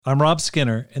I'm Rob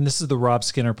Skinner, and this is the Rob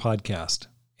Skinner Podcast.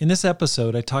 In this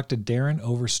episode, I talked to Daren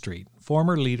Overstreet,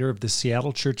 former leader of the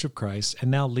Seattle Church of Christ and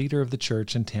now leader of the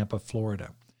church in Tampa,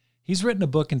 Florida. He's written a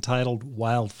book entitled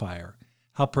Wildfire: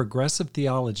 How Progressive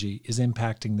Theology is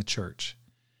Impacting the Church.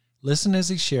 Listen as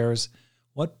he shares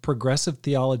what progressive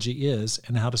theology is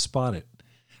and how to spot it,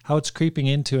 how it's creeping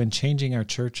into and changing our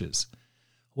churches.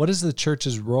 What is the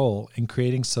church's role in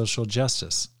creating social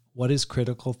justice? What is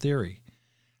critical theory?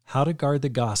 How to guard the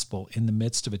gospel in the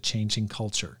midst of a changing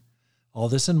culture. All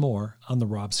this and more on the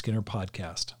Rob Skinner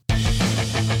Podcast.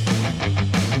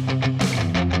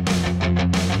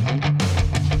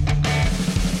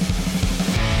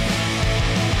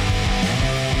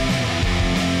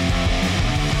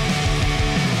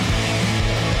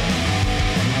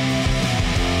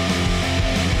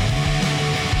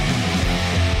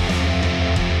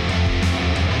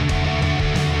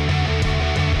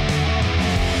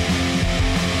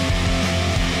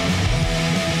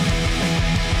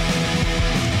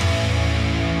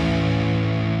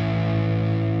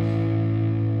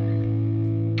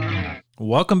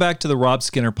 Welcome back to the Rob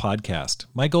Skinner Podcast.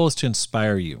 My goal is to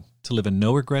inspire you to live a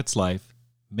no-regrets life,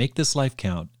 make this life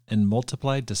count, and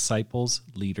multiply disciples,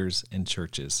 leaders, and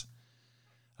churches.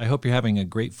 I hope you're having a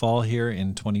great fall here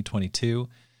in 2022.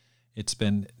 It's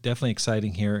been definitely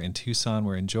exciting here in Tucson.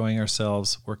 We're enjoying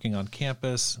ourselves, working on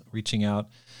campus, reaching out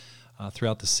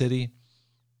throughout the city.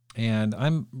 And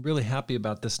I'm really happy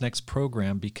about this next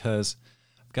program because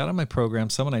got on my program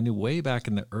someone I knew way back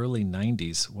in the early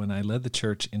 90s when I led the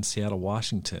church in Seattle,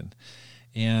 Washington.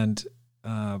 And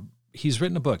he's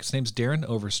written a book. His name's Daren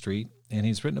Overstreet, and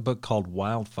he's written a book called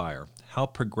Wildfire: How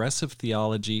Progressive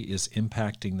Theology is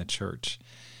Impacting the Church.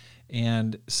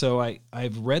 And so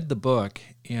I've read the book,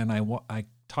 and I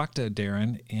talked to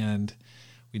Daren, and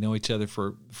we know each other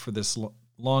for this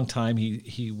long time.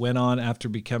 He went on after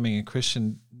becoming a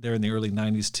Christian there in the early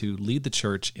 90s to lead the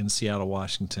church in Seattle,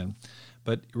 Washington.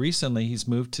 But recently, he's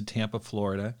moved to Tampa,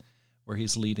 Florida, where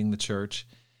he's leading the church,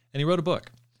 and he wrote a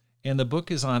book. And the book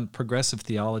is on progressive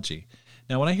theology.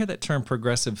 Now, when I hear that term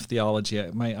progressive theology,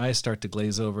 my eyes start to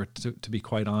glaze over, to be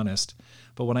quite honest.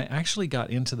 But when I actually got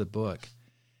into the book,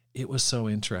 it was so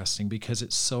interesting because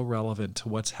it's so relevant to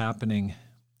what's happening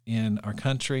in our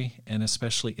country and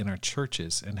especially in our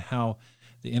churches, and how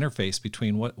the interface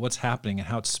between what's happening and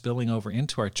how it's spilling over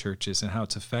into our churches and how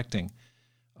it's affecting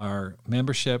our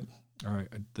membership,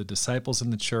 the disciples in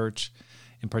the church,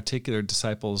 in particular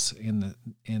disciples in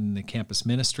the campus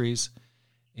ministries.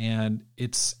 And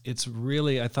it's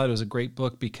really, I thought it was a great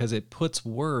book because it puts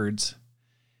words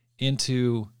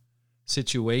into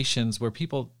situations where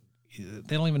people,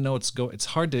 they don't even know it's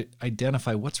hard to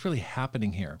identify what's really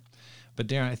happening here.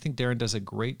 But I think Daren does a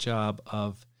great job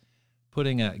of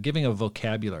giving a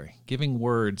vocabulary, giving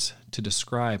words to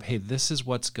describe, hey, this is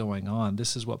what's going on.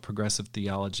 This is what progressive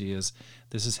theology is.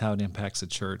 This is how it impacts the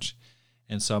church.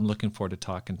 And so I'm looking forward to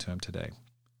talking to him today.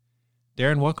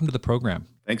 Daren, welcome to the program.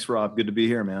 Thanks, Rob. Good to be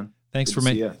here, man. Thanks for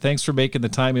making the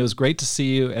time. It was great to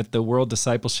see you at the World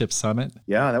Discipleship Summit.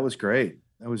 Yeah, that was great.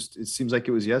 It seems like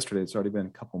it was yesterday. It's already been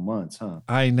a couple months, huh?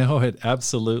 I know it,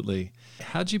 absolutely.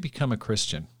 How'd you become a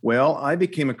Christian? Well, I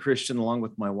became a Christian along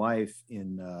with my wife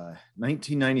in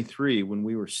 1993 when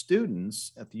we were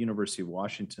students at the University of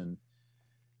Washington.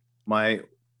 My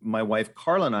wife,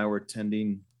 Carla, and I were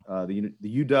attending the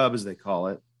UW, as they call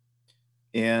it.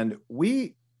 And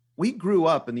we grew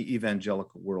up in the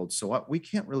evangelical world, so we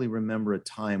can't really remember a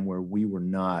time where we were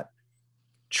not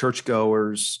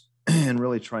churchgoers and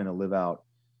really trying to live out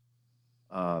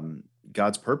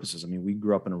God's purposes. I mean, we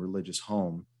grew up in a religious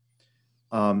home,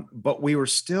 but we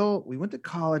went to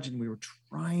college and we were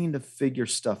trying to figure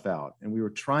stuff out, and we were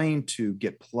trying to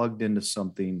get plugged into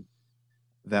something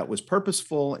that was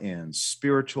purposeful and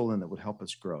spiritual and that would help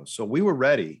us grow. So we were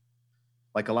ready,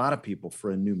 like a lot of people,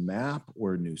 for a new map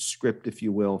or a new script, if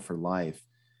you will, for life.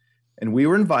 And we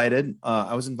were invited.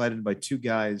 I was invited by two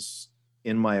guys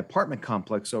in my apartment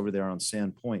complex over there on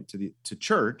Sandpoint to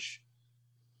church.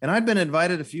 And I'd been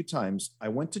invited a few times. I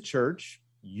went to church.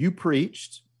 You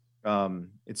preached.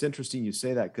 It's interesting you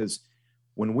say that, because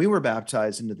when we were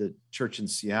baptized into the church in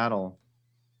Seattle,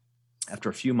 after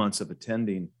a few months of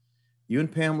attending, you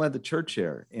and Pam led the church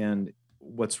here. And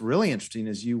what's really interesting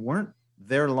is you weren't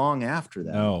there long after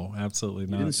that. No, absolutely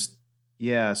not.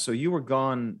 Yeah, so you were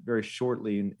gone very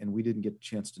shortly, and we didn't get a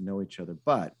chance to know each other.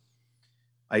 But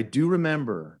I do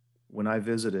remember when I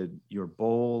visited, your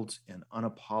bold and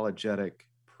unapologetic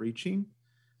preaching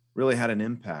really had an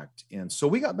impact. And so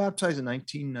we got baptized in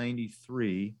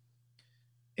 1993.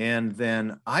 And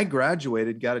then I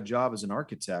graduated, got a job as an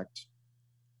architect.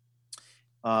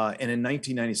 And in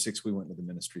 1996, we went into the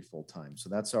ministry full time. So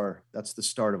that's the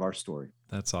start of our story.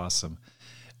 That's awesome.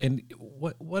 And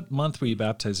what month were you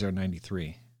baptized there in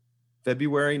 93?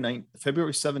 February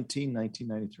 17,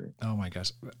 1993. Oh my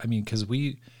gosh. I mean, because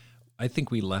I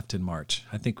think we left in March.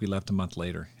 I think we left a month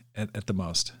later at the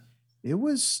most. It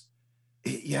was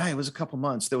a couple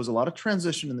months. There was a lot of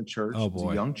transition in the church. Oh, It was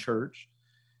boy. a young church.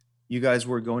 You guys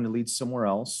were going to lead somewhere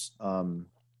else.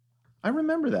 I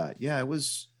remember that. Yeah, I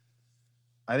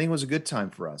think it was a good time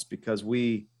for us because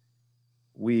I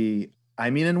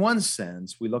mean, in one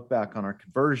sense, we look back on our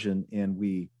conversion and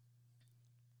we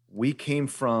came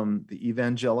from the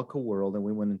evangelical world and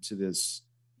we went into this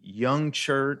young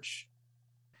church.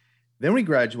 Then we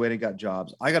graduated, got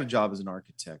jobs. I got a job as an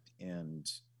architect, and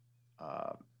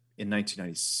in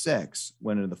 1996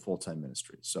 went into the full-time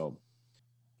ministry. So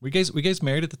were you guys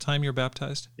married at the time you were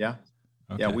baptized? yeah.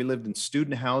 Okay. Yeah, we lived in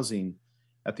student housing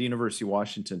at the University of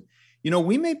Washington.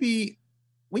 We may be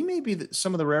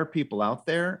some of the rare people out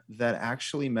there that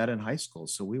actually met in high school.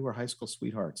 So we were high school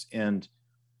sweethearts, and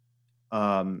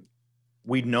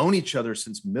we'd known each other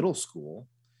since middle school.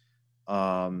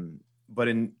 But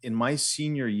in my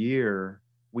senior year,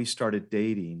 we started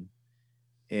dating.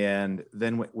 And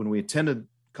then when we attended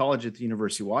college at the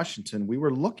University of Washington, we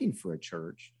were looking for a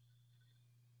church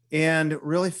and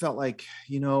really felt like,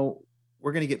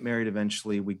 we're going to get married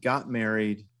eventually. We got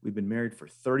married. We've been married for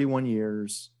 31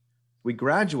 years. We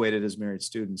graduated as married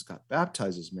students, got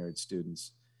baptized as married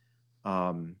students.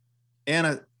 And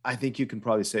I think you can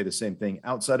probably say the same thing.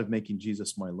 Outside of making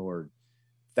Jesus my Lord,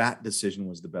 that decision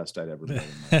was the best I'd ever made in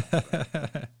my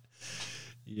life.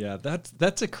 Yeah,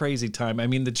 that's a crazy time. I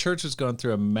mean, the church was going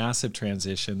through a massive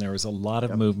transition. There was a lot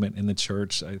of movement in the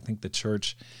church. I think the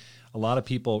church, a lot of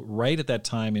people right at that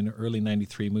time in early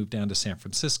 93 moved down to San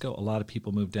Francisco. A lot of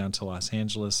people moved down to Los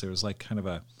Angeles. There was like kind of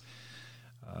a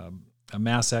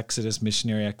mass exodus,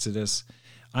 missionary exodus.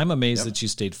 I'm amazed that you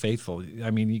stayed faithful.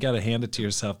 I mean, you got to hand it to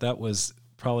yourself. That was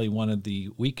probably one of the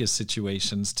weakest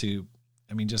situations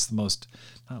just the most,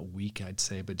 not weak, I'd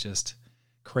say, but just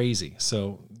crazy.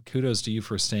 So kudos to you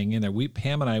for staying in there.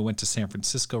 Pam and I went to San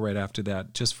Francisco right after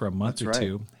that, just for a month or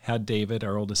two, had David,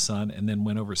 our oldest son, and then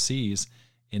went overseas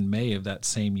in May of that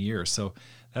same year. So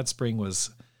that spring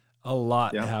was a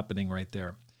lot happening right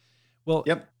there. Well,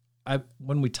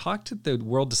 when we talked at the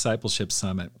World Discipleship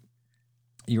Summit,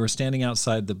 you were standing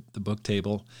outside the book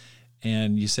table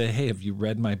and you say, "Hey, have you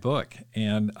read my book?"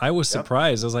 And I was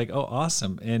surprised. I was like, "Oh,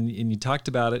 awesome." And you talked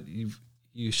about it.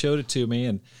 You showed it to me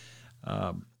and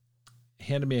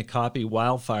handed me a copy,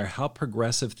 Wildfire, How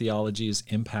Progressive Theology is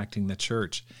Impacting the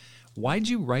Church. Why'd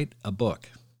you write a book?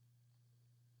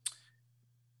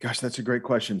 Gosh, that's a great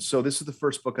question. So this is the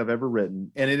first book I've ever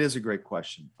written, and it is a great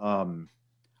question.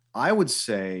 I would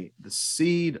say the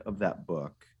seed of that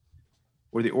book,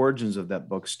 or the origins of that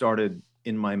book, started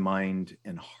in my mind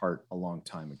and heart a long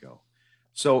time ago.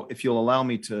 So if you'll allow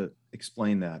me to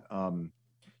explain that,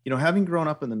 having grown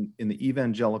up in the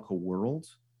evangelical world,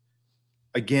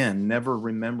 again, never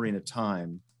remembering a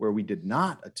time where we did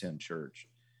not attend church,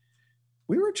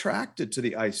 we were attracted to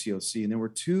the ICOC, and there were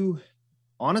two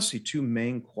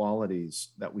main qualities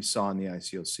that we saw in the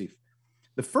ICOC.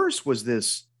 The first was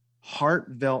this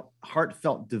heartfelt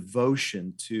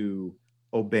devotion to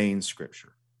obeying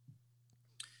Scripture.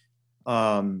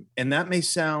 And that may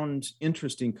sound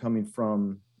interesting coming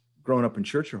from growing up in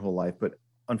church your whole life, but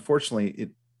unfortunately,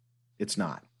 it's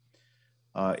not.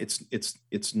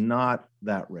 It's not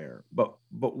that rare. But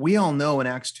we all know in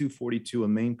Acts 2:42, a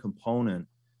main component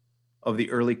of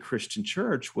the early Christian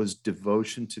church was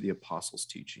devotion to the apostles'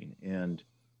 teaching. And,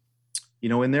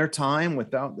 in their time,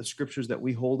 without the scriptures that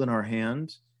we hold in our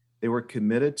hand, they were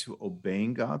committed to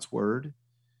obeying God's word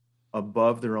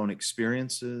above their own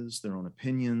experiences, their own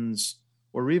opinions,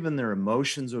 or even their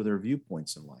emotions or their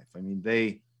viewpoints in life. I mean,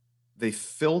 they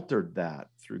filtered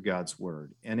that through God's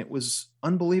word, and it was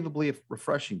unbelievably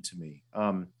refreshing to me.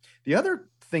 The other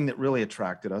thing that really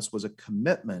attracted us was a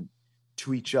commitment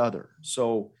to each other.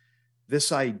 So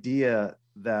this idea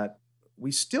that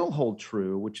we still hold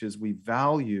true, which is we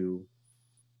value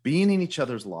being in each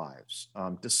other's lives,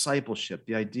 discipleship,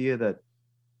 the idea that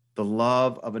the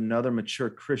love of another mature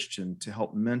Christian to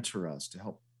help mentor us,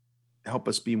 to help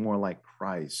us be more like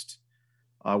Christ.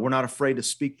 We're not afraid to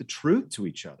speak the truth to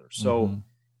each other. So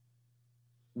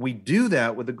we do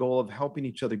that with the goal of helping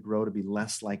each other grow to be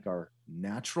less like our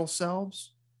natural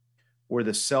selves or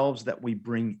the selves that we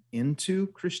bring into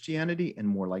Christianity and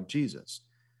more like Jesus.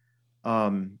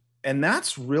 And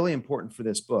that's really important for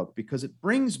this book because it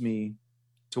brings me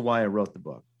to why I wrote the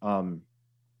book.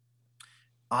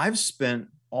 I've spent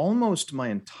almost my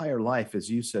entire life, as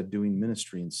you said, doing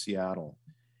ministry in Seattle.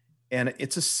 And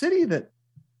it's a city that,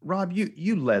 Rob,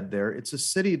 you led there. It's a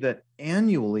city that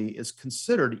annually is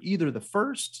considered either the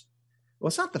first, well,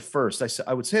 it's not the first.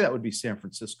 I would say that would be San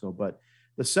Francisco, but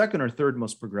the second or third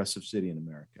most progressive city in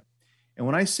America. And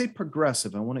when I say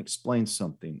progressive, I want to explain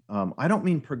something. I don't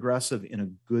mean progressive in a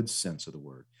good sense of the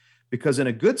word, because in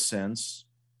a good sense,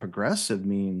 progressive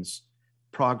means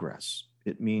progress.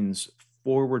 It means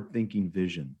forward-thinking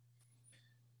vision.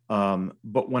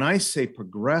 But when I say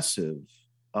progressive,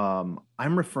 I'm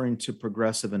referring to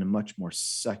progressive in a much more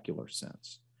secular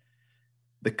sense.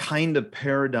 The kind of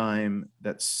paradigm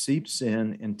that seeps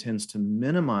in and tends to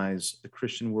minimize the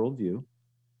Christian worldview,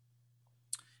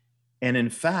 and in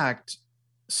fact,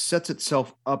 sets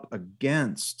itself up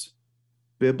against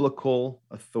biblical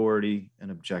authority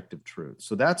and objective truth.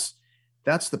 So that's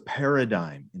the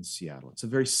paradigm in Seattle. It's a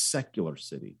very secular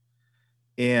city.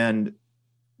 And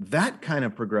that kind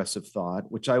of progressive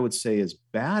thought, which I would say is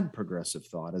bad progressive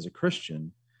thought as a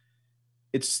Christian,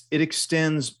 it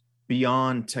extends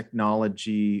beyond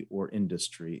technology or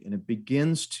industry, and it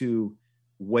begins to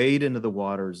wade into the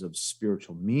waters of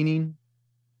spiritual meaning,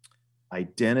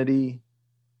 identity,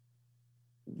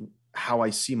 how I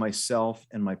see myself,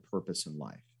 and my purpose in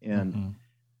life. And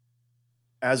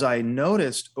as I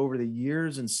noticed over the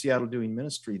years in Seattle doing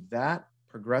ministry, that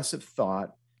progressive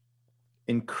thought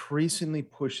increasingly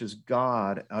pushes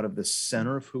God out of the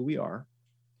center of who we are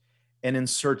and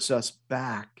inserts us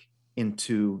back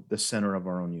into the center of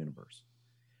our own universe.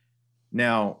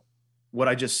 Now, what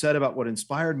I just said about what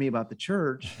inspired me about the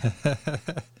church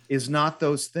is not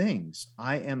those things.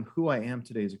 I am who I am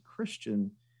today as a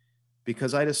Christian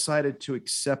because I decided to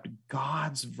accept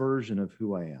God's version of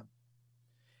who I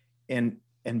am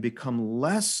and become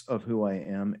less of who I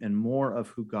am and more of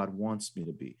who God wants me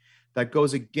to be. That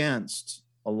goes against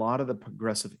a lot of the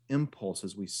progressive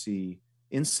impulses we see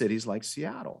in cities like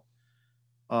Seattle.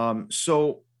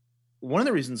 So one of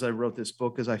the reasons I wrote this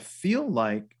book is I feel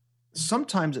like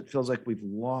sometimes it feels like we've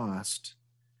lost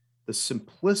the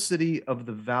simplicity of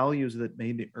the values that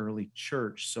made the early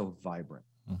church so vibrant.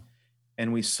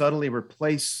 And we subtly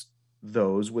replace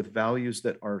those with values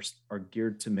that are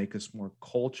geared to make us more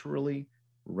culturally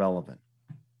relevant.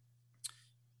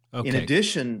 Okay. In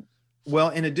addition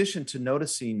to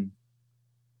noticing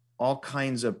all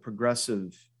kinds of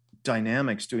progressive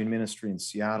dynamics doing ministry in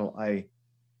Seattle,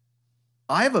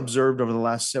 I've observed over the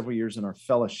last several years in our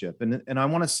fellowship, and I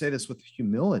want to say this with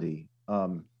humility,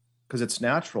 because it's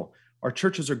natural. Our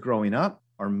churches are growing up,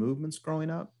 our movement's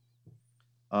growing up.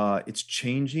 It's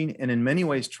changing, and in many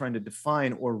ways trying to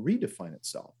define or redefine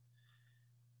itself.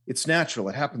 It's natural.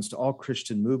 It happens to all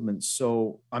Christian movements.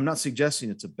 So I'm not suggesting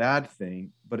it's a bad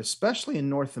thing, but especially in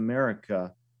North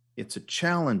America, it's a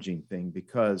challenging thing,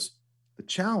 because the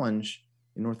challenge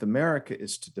in North America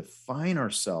is to define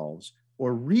ourselves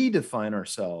or redefine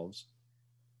ourselves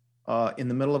in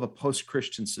the middle of a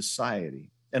post-Christian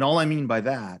society. And all I mean by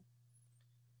that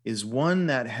is one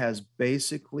that has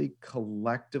basically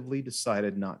collectively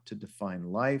decided not to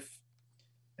define life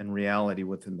and reality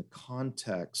within the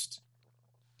context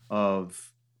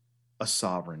of a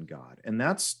sovereign God. And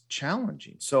that's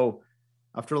challenging. So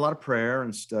after a lot of prayer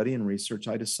and study and research,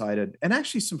 I decided, and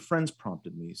actually some friends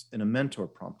prompted me, and a mentor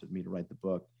prompted me to write the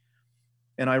book.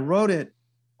 And I wrote it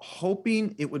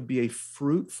hoping it would be a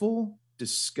fruitful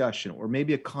discussion or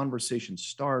maybe a conversation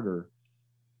starter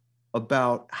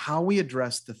about how we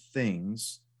address the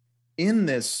things in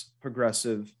this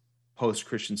progressive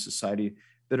post-Christian society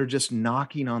that are just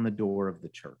knocking on the door of the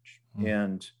church.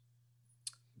 And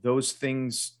those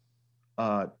things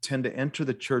tend to enter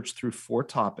the church through 4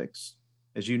 topics.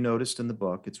 As you noticed in the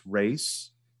book, it's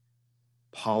race,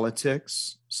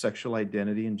 politics, sexual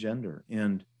identity, and gender.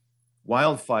 And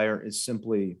Wildfire is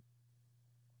simply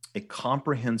a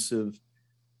comprehensive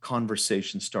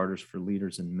conversation starters for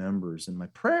leaders and members. And my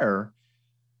prayer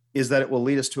is that it will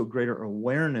lead us to a greater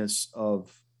awareness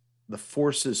of the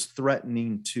forces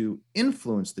threatening to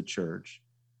influence the church,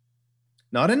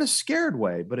 not in a scared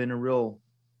way, but in a real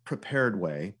prepared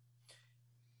way,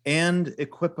 and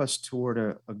equip us toward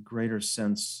a greater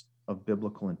sense of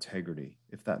biblical integrity,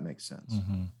 if that makes sense.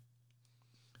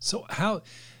 So how,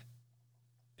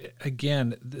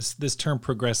 again, this term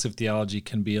progressive theology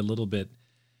can be a little bit,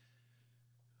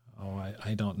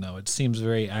 I don't know. It seems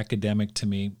very academic to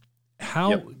me.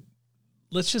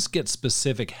 Let's just get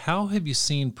specific. How have you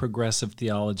seen progressive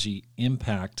theology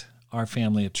impact our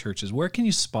family of churches? Where can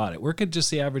you spot it? Where could just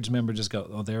the average member just go,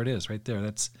 oh, there it is right there.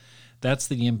 That's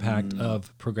the impact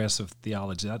of progressive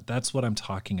theology. That's what I'm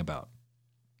talking about.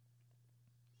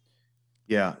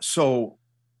 Yeah. So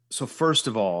first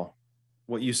of all,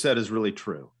 what you said is really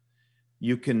true.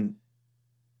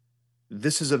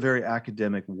 this is a very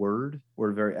academic word,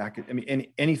 or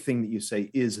anything that you say,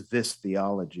 is this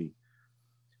theology?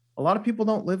 A lot of people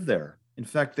don't live there. In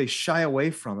fact, they shy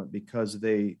away from it because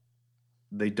they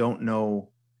don't know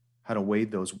how to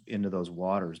wade into those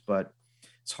waters. But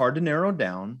it's hard to narrow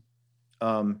down.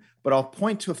 But I'll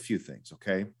point to a few things,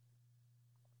 okay?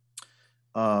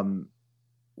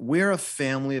 We're a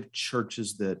family of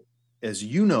churches that, as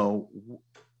you know,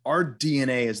 our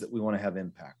DNA is that we want to have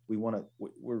impact.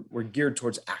 We're geared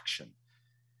towards action.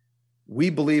 We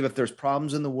believe if there's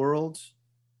problems in the world,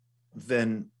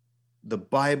 then the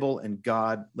Bible and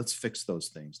God, let's fix those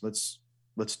things. Let's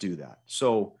do that.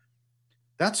 So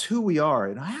that's who we are.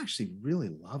 And I actually really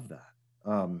love that.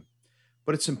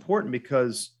 But it's important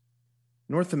because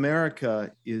North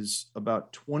America is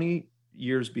about 20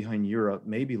 years behind Europe,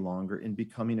 maybe longer, in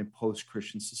becoming a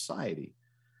post-Christian society,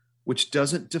 which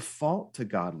doesn't default to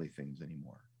godly things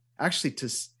anymore. Actually,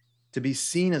 to be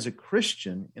seen as a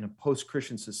Christian in a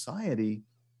post-Christian society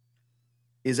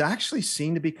is actually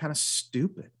seen to be kind of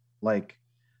stupid. Like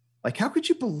how could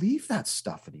you believe that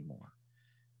stuff anymore?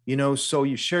 So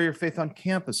you share your faith on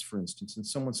campus, for instance, and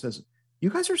someone says, you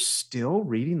guys are still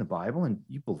reading the Bible and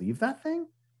you believe that thing?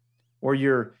 Or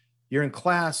you're in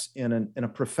class and a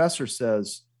professor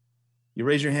says, you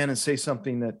raise your hand and say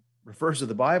something that refers to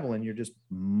the Bible and you're just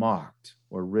mocked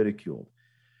or ridiculed.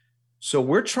 So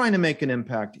we're trying to make an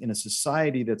impact in a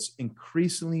society that's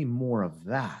increasingly more of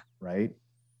that, right?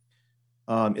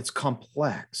 It's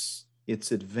complex,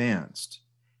 it's advanced.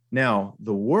 Now,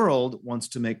 the world wants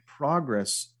to make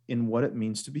progress in what it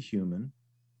means to be human.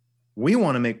 We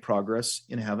want to make progress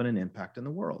in having an impact in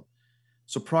the world.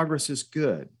 So progress is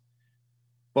good.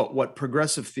 But what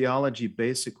progressive theology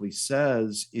basically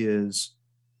says is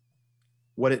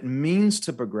what it means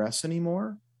to progress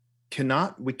anymore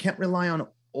we can't rely on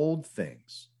old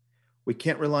things. We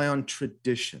can't rely on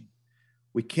tradition.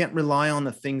 We can't rely on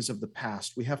the things of the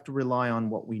past. We have to rely on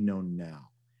what we know now.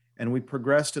 And we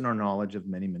progressed in our knowledge of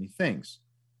many, many things.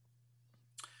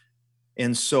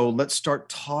 And so let's start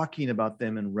talking about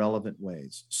them in relevant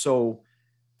ways. So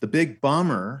the big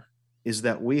bummer is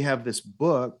that we have this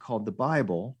book called the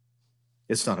Bible.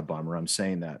 It's not a bummer. I'm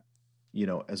saying that,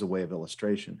 as a way of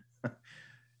illustration.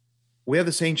 We have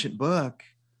this ancient book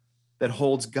that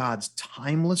holds God's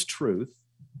timeless truth.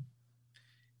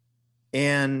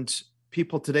 And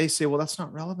people today say, well, that's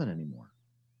not relevant anymore.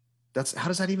 How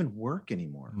does that even work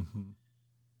anymore? Mm-hmm.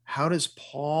 How does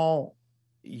Paul,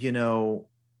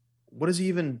 what does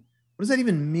that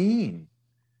even mean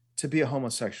to be a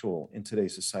homosexual in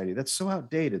today's society? That's so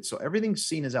outdated. So everything's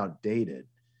seen as outdated.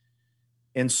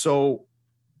 And so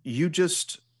you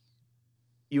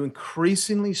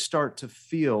increasingly start to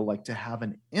feel like, to have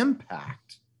an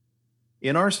impact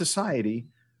in our society,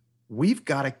 we've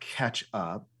got to catch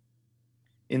up.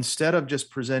 Instead of just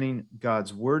presenting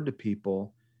God's word to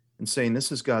people and saying,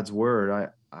 this is God's word,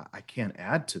 I can't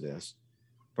add to this.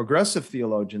 Progressive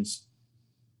theologians,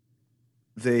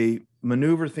 they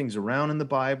maneuver things around in the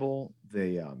Bible.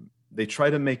 They try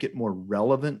to make it more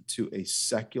relevant to a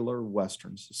secular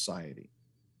Western society.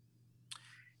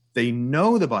 They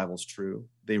know the Bible's true.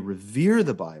 They revere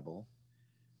the Bible,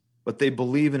 but they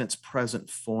believe in its present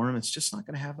form. It's just not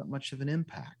going to have that much of an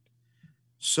impact.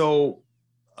 So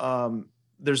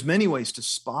there's many ways to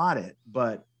spot it,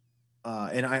 but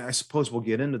and I suppose we'll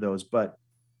get into those, but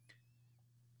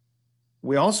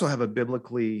we also have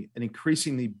an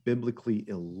increasingly biblically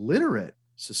illiterate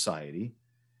society.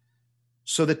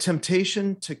 So the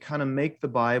temptation to kind of make the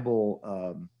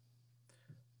Bible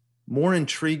more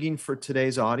intriguing for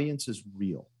today's audience is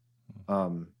real.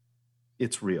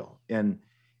 It's real. And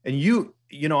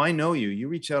I know you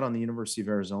reach out on the University of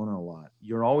Arizona a lot.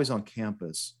 You're always on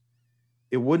campus.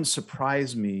 It wouldn't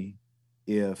surprise me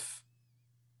if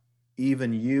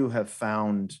even you have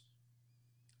found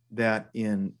that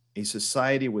in a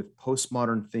society with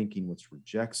postmodern thinking, which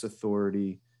rejects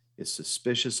authority, is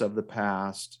suspicious of the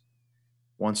past,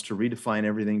 wants to redefine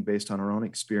everything based on our own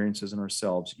experiences and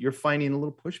ourselves, you're finding a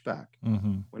little pushback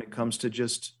when it comes to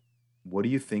just, what do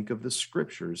you think of the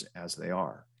scriptures as they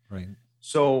are? Right.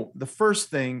 So the first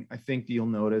thing I think that you'll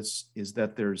notice is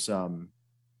that there's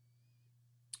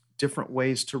different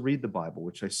ways to read the Bible,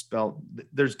 which I spelled.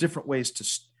 There's different ways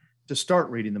to start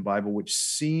reading the Bible, which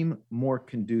seem more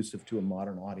conducive to a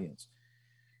modern audience.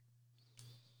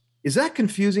 Is that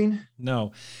confusing?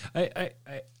 No, I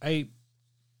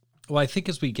think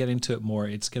as we get into it more,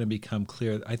 it's going to become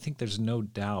clear. I think there's no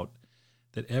doubt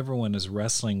that everyone is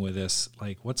wrestling with this,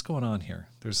 like, what's going on here?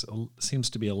 Seems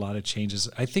to be a lot of changes.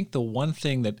 I think the one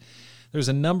thing there's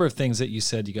a number of things that you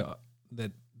said,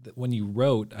 that when you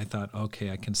wrote, I thought,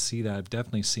 okay, I can see that. I've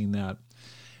definitely seen that.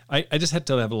 I just had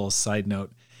to have a little side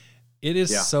note. It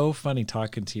is Yeah. so funny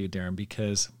talking to you, Daren,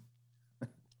 because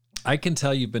I can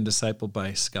tell you've been discipled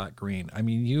by Scott Green. I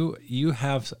mean, you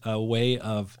have a way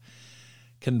of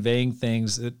conveying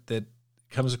things that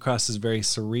comes across as very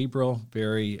cerebral,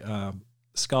 very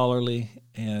scholarly,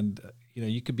 and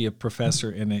you could be a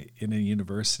professor in a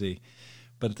university,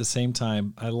 but at the same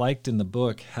time, I liked in the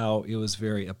book how it was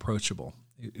very approachable.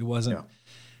 It wasn't. Yeah.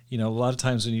 A lot of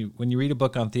times when you read a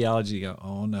book on theology, you go,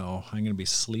 oh no, I'm going to be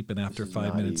sleeping after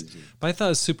 5 minutes. Easy. But I thought it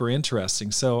was super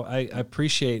interesting. So I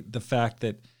appreciate the fact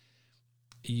that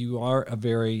you are a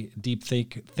very deep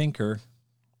thinker,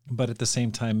 but at the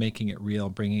same time making it real,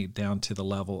 bringing it down to the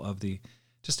level of the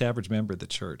just average member of the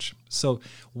church. So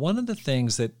one of the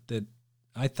things that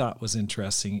I thought was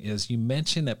interesting is you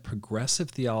mentioned that progressive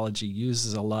theology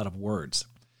uses a lot of words.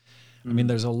 I mean,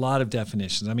 there's a lot of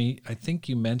definitions. I mean, I think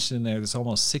you mentioned there's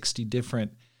almost 60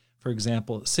 different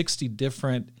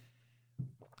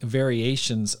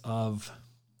variations of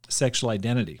sexual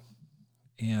identity.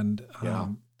 And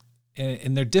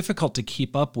and they're difficult to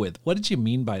keep up with. What did you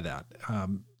mean by that?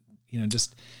 Can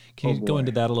you go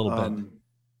into that a little bit?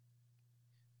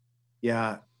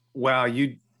 Yeah. Wow.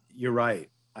 You're right.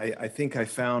 I think I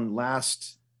found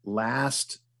last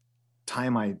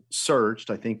time I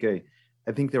searched, I think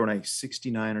there were like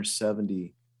 69 or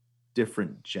 70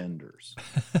 different genders.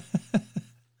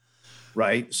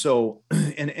 Right. So,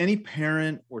 and any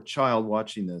parent or child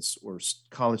watching this or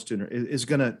college student is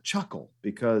going to chuckle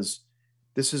because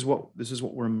this is what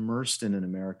we're immersed in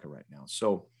America right now.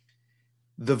 So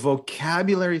the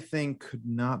vocabulary thing could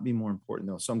not be more important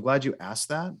though. So I'm glad you asked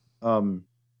that.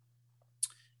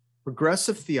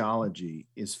 Progressive theology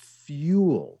is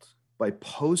fueled by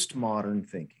postmodern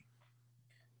thinking.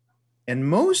 And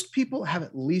most people have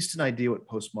at least an idea what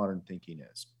postmodern thinking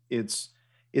is.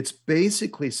 It's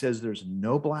basically says there's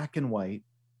no black and white.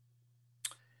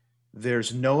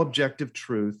 There's no objective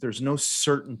truth. There's no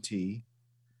certainty.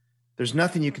 There's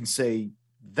nothing you can say,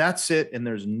 that's it, and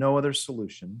there's no other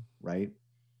solution, right?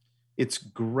 It's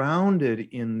grounded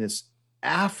in this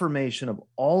affirmation of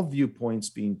all viewpoints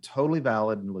being totally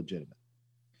valid and legitimate.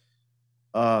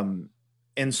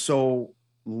 And so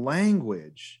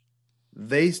language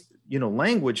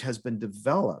has been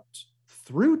developed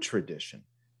through tradition,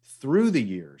 through the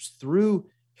years, through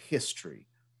history.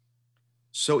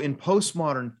 So in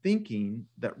postmodern thinking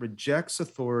that rejects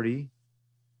authority,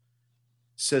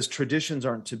 says traditions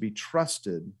aren't to be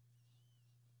trusted,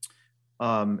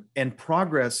 and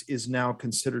progress is now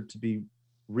considered to be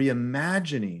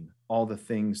reimagining all the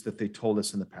things that they told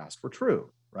us in the past were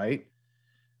true, right?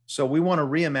 So we want to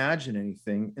reimagine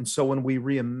anything. And so when we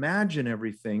reimagine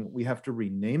everything, we have to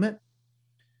rename it.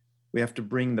 We have to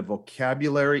bring the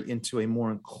vocabulary into a more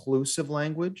inclusive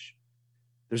language.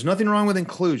 There's nothing wrong with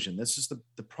inclusion. This is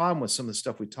the problem with some of the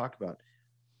stuff we talk about.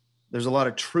 There's a lot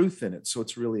of truth in it, so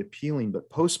it's really appealing. But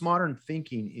postmodern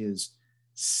thinking is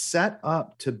set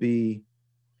up to be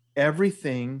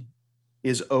everything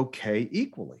is okay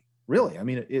equally, really. I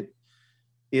mean,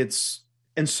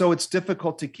 and so it's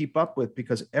difficult to keep up with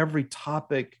because every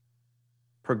topic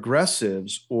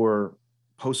progressives or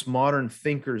postmodern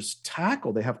thinkers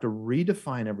tackle, they have to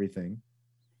redefine everything.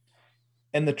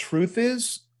 And the truth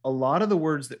is, a lot of the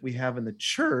words that we have in the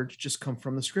church just come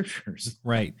from the scriptures.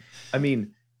 Right. I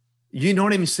mean, you know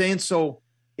what I'm saying? So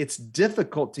it's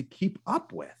difficult to keep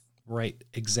up with. Right,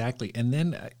 exactly. And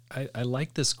then I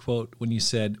like this quote when you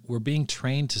said, we're being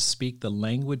trained to speak the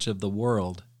language of the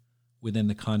world within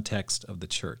the context of the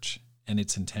church, and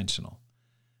it's intentional.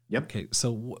 Yep. Okay,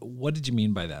 so what did you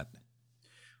mean by that?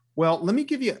 Well, let me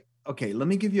give you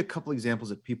a couple examples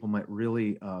that people might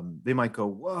really, they might go,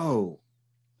 whoa.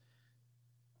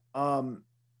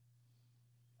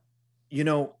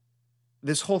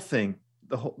 This whole thing,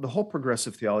 the whole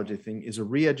progressive theology thing is a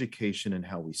re-education in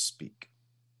how we speak.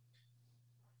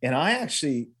 And I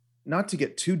actually, not to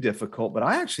get too difficult, but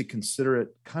I actually consider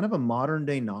it kind of a modern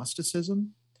day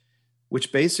Gnosticism,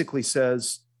 which basically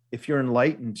says, if you're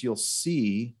enlightened, you'll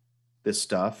see this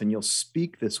stuff and you'll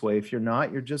speak this way. If you're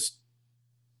not, you're just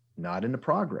not into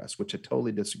progress, which I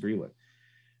totally disagree with.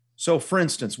 So for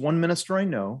instance, one minister I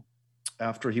know,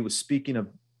 after he was preaching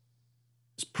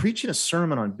a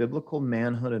sermon on biblical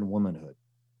manhood and womanhood,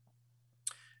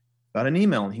 got an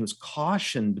email, and he was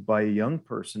cautioned by a young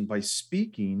person by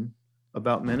speaking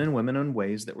about men and women in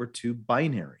ways that were too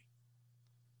binary.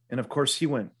 And of course he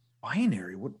went,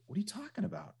 binary? What are you talking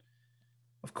about?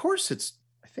 Of course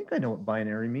I think I know what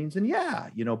binary means. And yeah,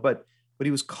 but he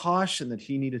was cautioned that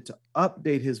he needed to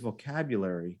update his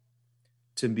vocabulary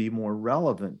to be more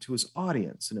relevant to his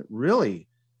audience. And it really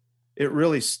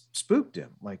spooked him.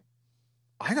 Like,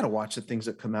 I got to watch the things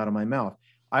that come out of my mouth.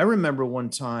 I remember one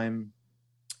time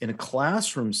in a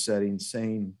classroom setting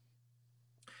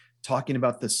talking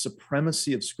about the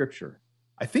supremacy of Scripture.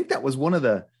 I think that was one of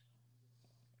the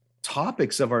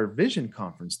topics of our vision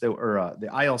conference. The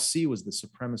ILC was the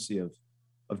supremacy of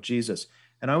Jesus.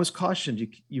 And I was cautioned,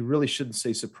 you really shouldn't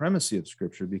say supremacy of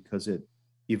Scripture because it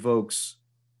evokes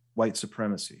white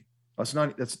supremacy. That's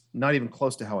not even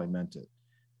close to how I meant it.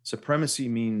 Supremacy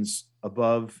means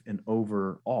above and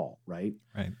over all, right?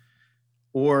 Right.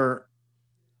 Or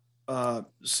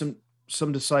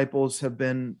some disciples have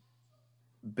been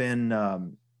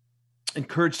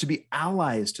encouraged to be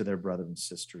allies to their brothers and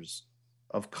sisters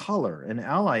of color. An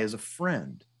ally is a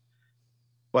friend,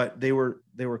 but they were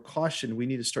cautioned. We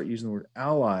need to start using the word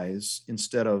allies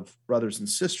instead of brothers and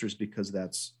sisters because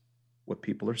that's what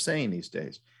people are saying these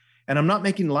days. And I'm not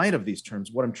making light of these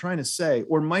terms. What I'm trying to say,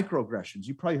 or microaggressions.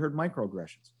 You probably heard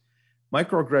microaggressions.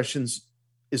 Microaggressions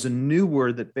is a new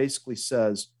word that basically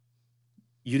says,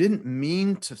 you didn't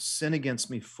mean to sin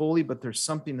against me fully, but there's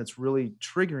something that's really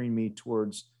triggering me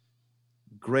towards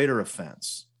greater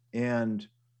offense. And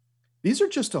these are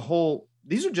just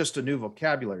a new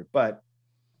vocabulary, but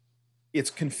it's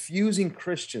confusing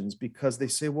Christians because they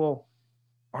say, well,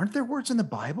 aren't there words in the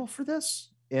Bible for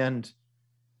this? And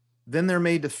then they're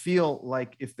made to feel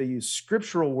like if they use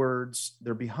scriptural words,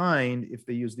 they're behind. If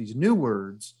they use these new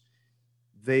words,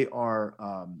 they are,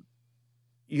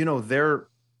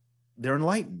 they're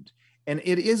enlightened, and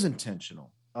it is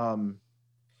intentional.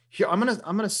 Here, I'm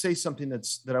gonna say something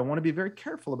that I want to be very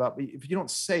careful about. But if you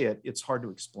don't say it, it's hard to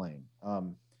explain.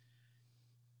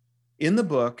 In the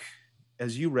book,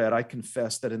 as you read, I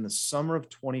confess that in the summer of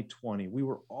 2020, we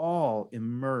were all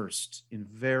immersed in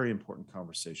very important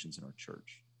conversations in our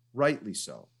church, rightly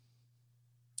so.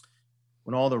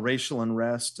 When all the racial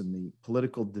unrest and the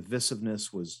political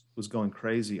divisiveness was going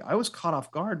crazy, I was caught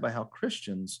off guard by how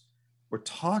Christians were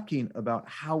talking about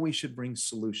how we should bring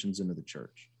solutions into the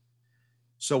church.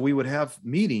 So we would have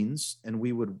meetings and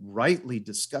we would rightly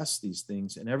discuss these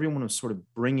things, and everyone was sort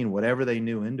of bringing whatever they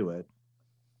knew into it.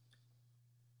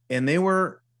 And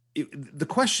the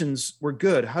questions were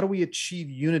good. How do we achieve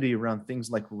unity around things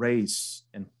like race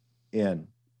and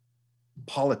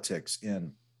politics?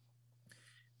 And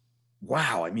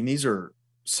wow, I mean, these are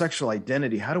sexual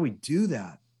identity. How do we do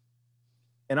that?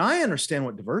 And I understand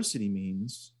what diversity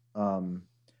means,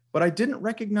 but I didn't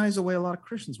recognize the way a lot of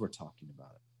Christians were talking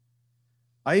about it.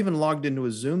 I even logged into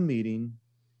a Zoom meeting,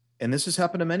 and this has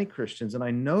happened to many Christians, and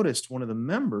I noticed one of the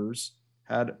members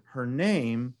had her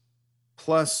name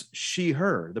plus she,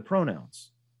 her, the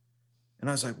pronouns. And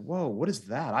I was like, whoa, what is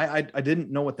that? I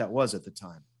didn't know what that was at the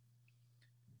time.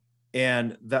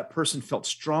 And that person felt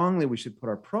strongly we should put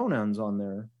our pronouns on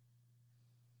there.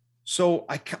 So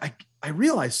I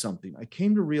realized something. I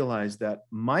came to realize that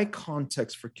my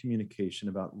context for communication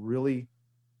about really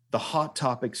the hot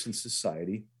topics in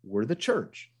society were the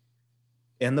church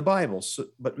and the Bible. So,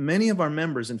 but many of our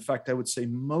members, in fact, I would say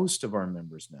most of our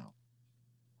members now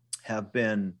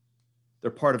they're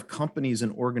part of companies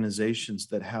and organizations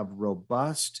that have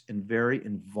robust and very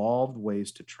involved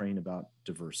ways to train about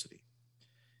diversity.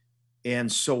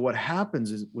 And so what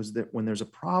happens was that when there's a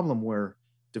problem where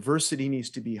diversity needs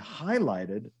to be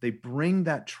highlighted, they bring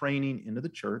that training into the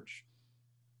church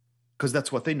because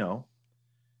that's what they know.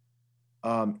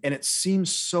 And it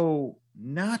seems so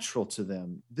natural to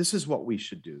them. This is what we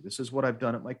should do. This is what I've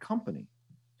done at my company.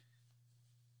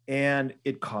 And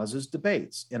it causes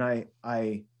debates. And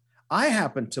I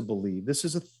happen to believe this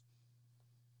is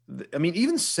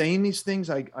even saying these things,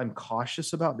 I'm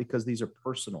cautious about because these are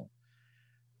personal.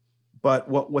 But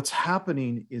what's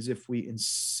happening is if we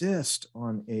insist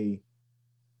on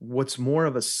what's more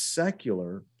of a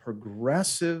secular,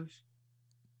 progressive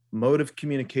mode of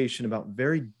communication about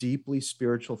very deeply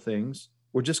spiritual things,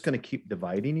 we're just going to keep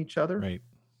dividing each other. Right.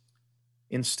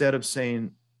 Instead of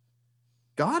saying,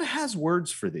 God has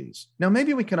words for these. Now,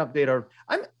 maybe we can update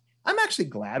I'm actually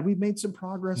glad we've made some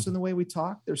progress in the way we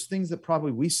talk. There's things that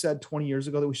probably we said 20 years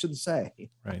ago that we shouldn't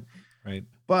say. Right.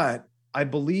 But I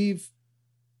believe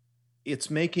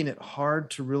it's making it hard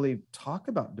to really talk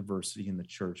about diversity in the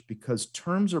church because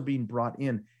terms are being brought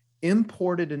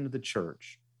imported into the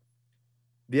church.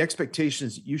 The expectation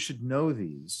is you should know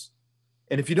these.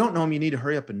 And if you don't know them, you need to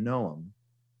hurry up and know them.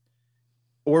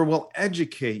 Or we'll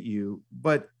educate you.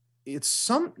 But it's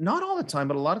not all the time,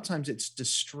 but a lot of times it's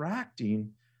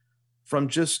distracting from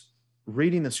just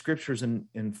reading the scriptures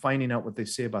and finding out what they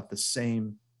say about the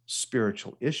same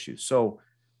spiritual issue. So,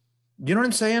 you know what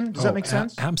I'm saying? Does that make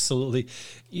sense? Absolutely.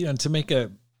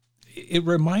 It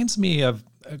reminds me of,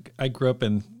 I grew up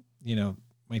in,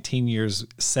 my teen years,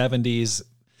 70s,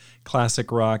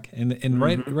 classic rock. And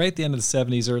right at the end of the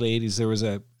 70s, early 80s, there was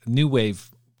a new wave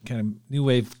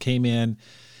came in,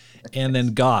 and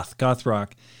then goth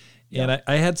rock. And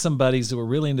I had some buddies that were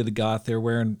really into the goth. They were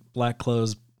wearing black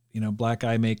clothes, black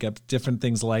eye makeup, different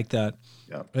things like that.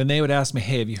 Yeah. And they would ask me,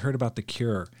 hey, have you heard about The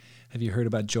Cure? Have you heard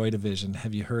about Joy Division?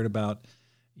 Have you heard about,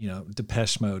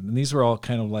 Depeche Mode? And these were all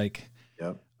kind of like,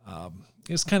 it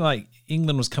was kind of like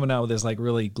England was coming out with this like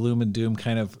really gloom and doom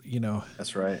kind of,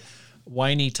 That's right,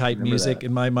 whiny type music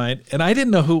in my mind. And I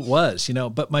didn't know who it was,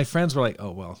 but my friends were like,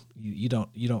 oh, well,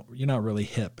 you're not really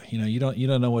hip. You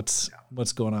don't know what's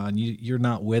going on. You're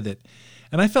not with it.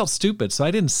 And I felt stupid. So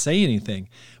I didn't say anything,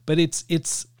 but it's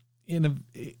in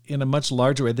a much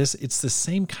larger way. It's the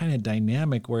same kind of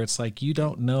dynamic where it's like, you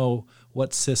don't know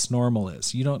what cis normal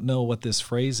is. You don't know what this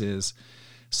phrase is.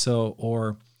 So,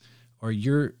 or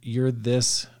you're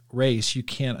this race, you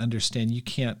can't understand, you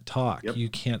can't talk, you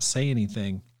can't say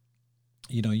anything.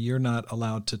 You're not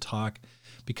allowed to talk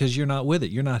because you're not with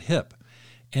it. You're not hip.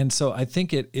 And so I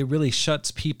think it really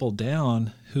shuts people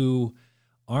down who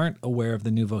aren't aware of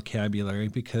the new vocabulary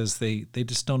because they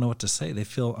just don't know what to say. They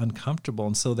feel uncomfortable,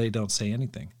 and so they don't say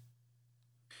anything.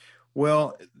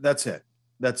 Well, that's it.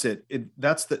 That's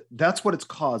what it's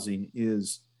causing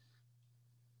is,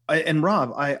 and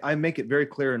Rob, I make it very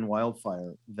clear in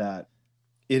Wildfire that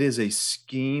it is a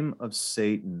scheme of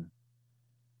Satan.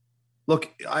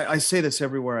 Look, I say this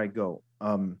everywhere I go.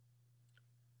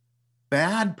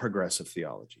 Bad progressive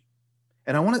theology.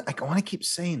 And I want to keep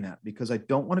saying that because I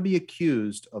don't want to be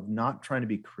accused of not trying to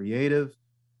be creative,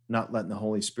 not letting the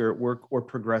Holy Spirit work, or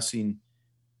progressing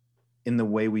in the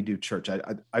way we do church.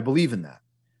 I believe in that.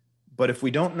 But if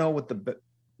we don't know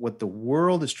what the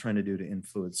world is trying to do to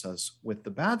influence us with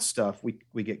the bad stuff,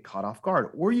 we get caught off guard.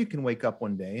 Or you can wake up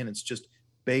one day and it's just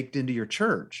baked into your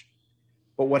church.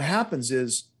 But what happens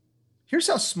is, here's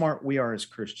how smart we are as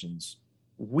Christians.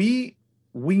 We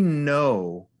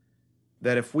know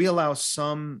that if we allow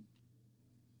some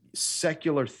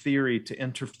secular theory to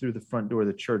enter through the front door of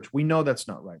the church, we know that's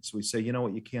not right. So we say, you know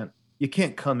what, you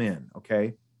can't come in,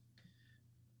 okay?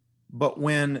 But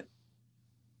when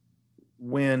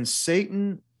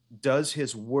Satan does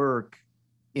his work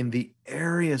in the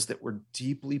areas that we're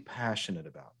deeply passionate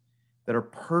about, that are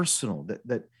personal,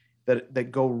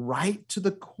 that go right to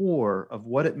the core of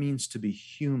what it means to be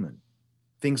human,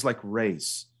 things like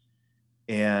race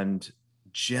and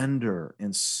gender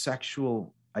and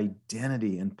sexual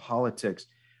identity and politics,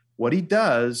 what he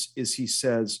does is he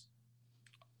says,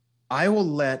 I will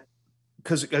let,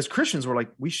 because as Christians, we're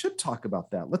like, we should talk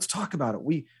about that. Let's talk about it.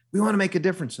 We want to make a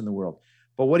difference in the world.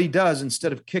 But what he does,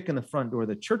 instead of kicking the front door of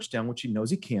the church down, which he knows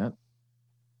he can't,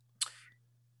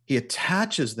 he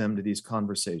attaches them to these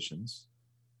conversations.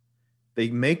 They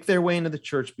make their way into the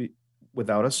church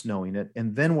without us knowing it.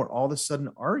 And then we're all of a sudden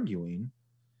arguing.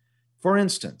 For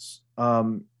instance,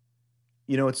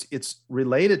 it's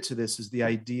related to this is the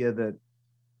idea that,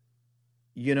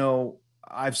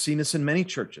 I've seen this in many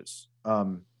churches.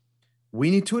 We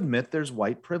need to admit there's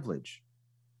white privilege.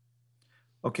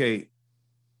 Okay,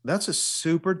 that's a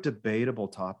super debatable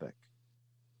topic.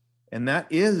 And that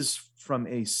is from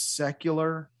a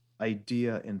secular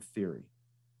idea and theory.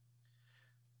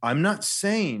 I'm not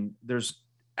saying there's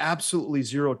absolutely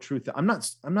zero truth. I'm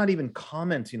not even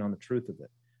commenting on the truth of it.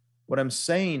 What I'm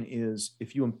saying is,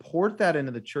 if you import that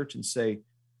into the church and say,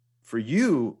 for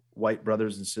you, white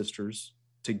brothers and sisters,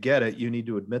 to get it, you need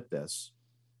to admit this,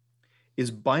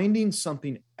 is binding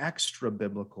something extra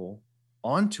biblical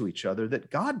onto each other that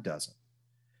God doesn't.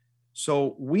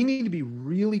 So we need to be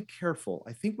really careful.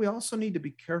 I think we also need to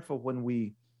be careful when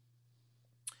we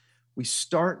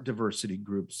start diversity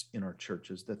groups in our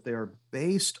churches, that they are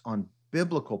based on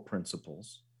biblical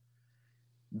principles,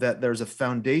 that there's a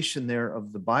foundation there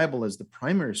of the Bible as the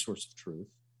primary source of truth,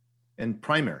 and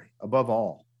primary above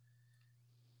all,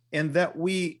 and that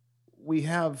we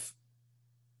have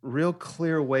real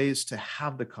clear ways to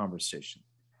have the conversation.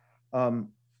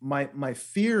 My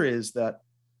fear is that,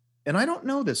 and I don't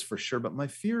know this for sure, but my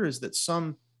fear is that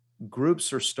some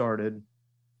groups are started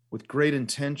with great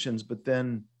intentions, but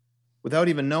then without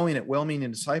even knowing it, well-meaning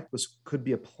disciples could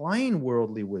be applying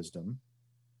worldly wisdom,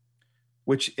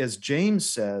 which, as James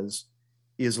says,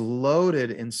 is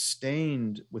loaded and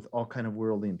stained with all kind of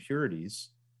worldly impurities.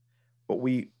 But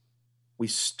we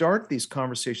start these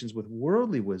conversations with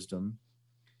worldly wisdom,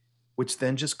 which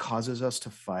then just causes us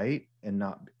to fight and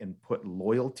put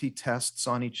loyalty tests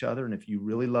on each other. And if you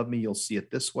really love me, you'll see it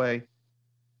this way.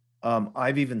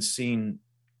 I've even seen,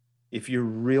 if you're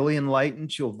really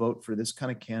enlightened, you'll vote for this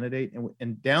kind of candidate.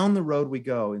 And down the road we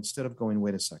go, instead of going,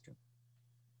 wait a second.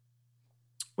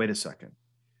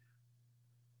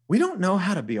 we don't know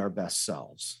how to be our best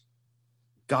selves.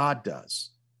 God does.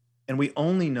 And we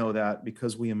only know that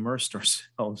because we immersed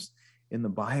ourselves in the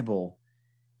Bible.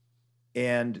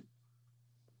 And,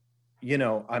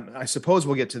 I suppose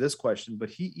we'll get to this question, but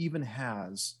he even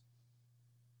has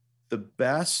the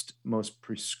best, most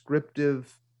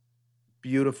prescriptive,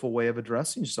 beautiful way of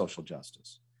addressing social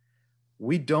justice.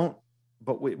 We don't,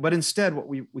 but instead what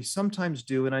we sometimes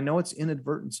do, and I know it's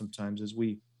inadvertent sometimes, is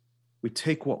we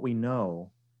take what we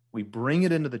know, we bring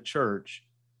it into the church,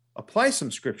 apply some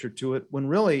scripture to it, when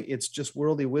really it's just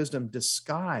worldly wisdom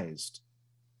disguised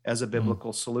as a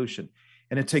biblical solution.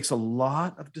 And it takes a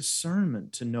lot of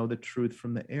discernment to know the truth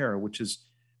from the error, which is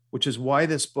why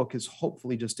this book is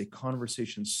hopefully just a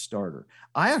conversation starter.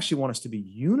 I actually want us to be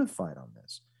unified on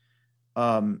this.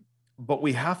 But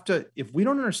we have to, if we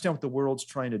don't understand what the world's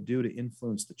trying to do to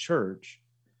influence the church,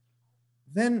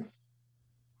 then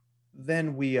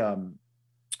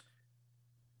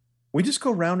we just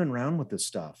go round and round with this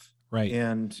stuff. Right.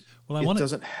 And it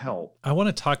doesn't help. I want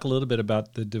to talk a little bit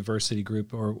about the diversity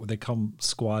group, or they call them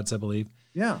squads, I believe.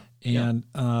 Yeah. And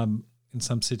in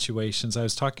some situations, I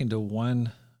was talking to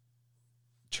one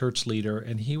church leader,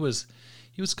 and he was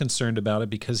concerned about it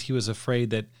because he was afraid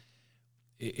that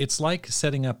it's like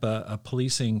setting up a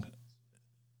policing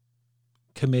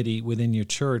committee within your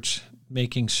church,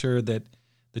 making sure that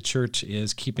the church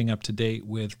is keeping up to date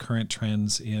with current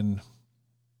trends in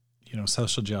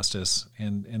social justice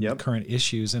and the current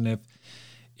issues. And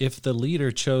if the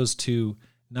leader chose to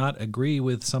not agree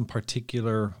with some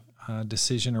particular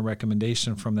decision or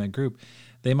recommendation from that group,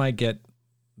 they might get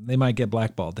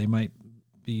blackballed. They might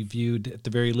be viewed at the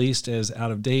very least as out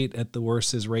of date, at the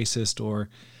worst as racist or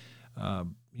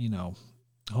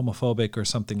homophobic or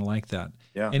something like that.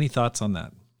 Yeah. Any thoughts on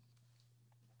that?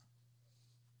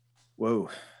 Whoa.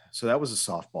 So that was a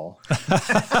softball.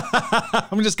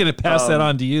 I'm just going to pass that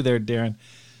on to you there, Daren.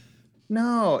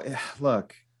 No,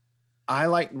 look, I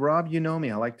like, Rob, you know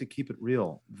me, I like to keep it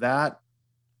real. That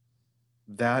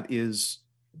is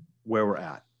where we're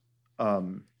at.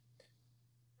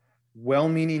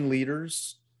 Well-meaning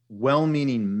leaders,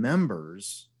 well-meaning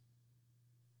members,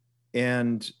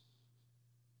 and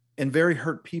very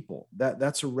hurt people.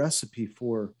 That's a recipe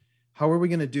for how are we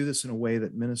going to do this in a way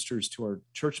that ministers to our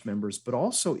church members, but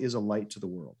also is a light to the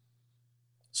world.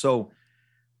 So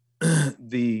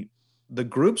the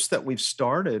groups that we've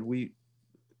started,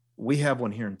 we have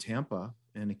one here in Tampa,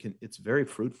 and it's very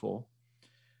fruitful.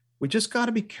 We just got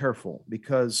to be careful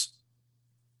because,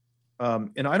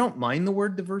 and I don't mind the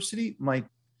word diversity. My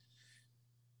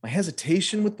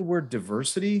hesitation with the word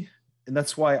diversity, and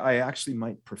that's why I actually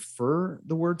might prefer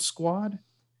the word squad,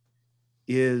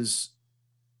 is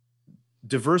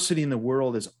diversity in the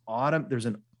world is there's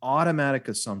an automatic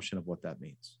assumption of what that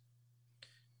means.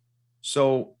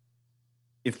 So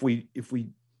if we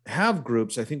have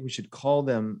groups, I think we should call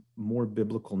them more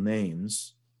biblical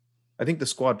names. I think the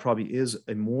squad probably is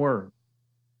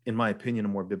in my opinion, a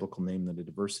more biblical name than a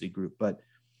diversity group, but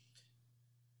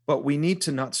we need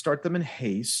to not start them in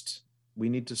haste. We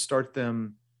need to start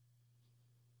them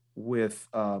with,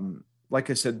 like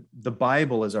I said, the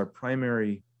Bible is our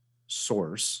primary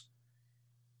source.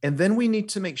 And then we need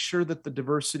to make sure that the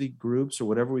diversity groups, or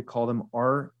whatever we call them,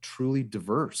 are truly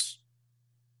diverse.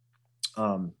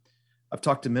 I've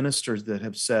talked to ministers that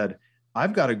have said,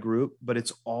 I've got a group, but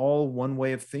it's all one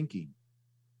way of thinking.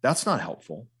 That's not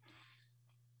helpful.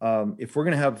 If we're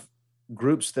going to have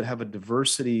groups that have a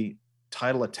diversity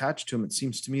title attached to them, it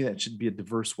seems to me that should be a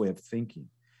diverse way of thinking.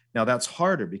 Now, that's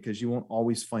harder because you won't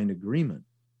always find agreement,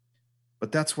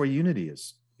 but that's where unity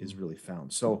is really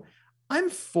found. So I'm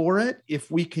for it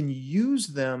if we can use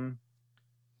them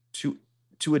to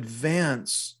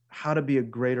advance how to be a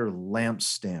greater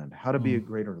lampstand, how to be a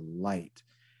greater light,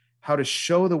 how to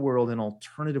show the world an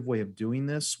alternative way of doing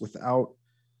this without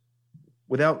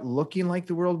looking like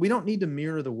the world. We don't need to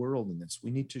mirror the world in this.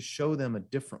 We need to show them a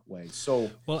different way.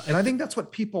 So, and I think that's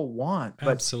what people want. But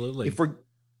absolutely. If we're,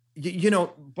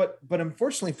 but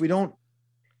unfortunately, if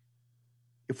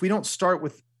we don't start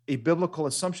with a biblical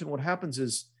assumption, what happens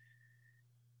is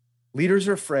leaders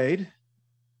are afraid,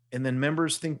 and then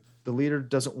members think the leader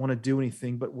doesn't want to do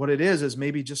anything. But what it is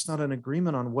maybe just not an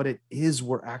agreement on what it is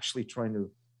we're actually trying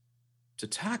to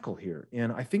tackle here.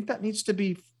 And I think that needs to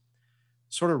be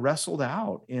sort of wrestled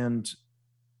out, and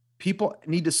people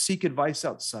need to seek advice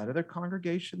outside of their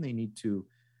congregation. They need to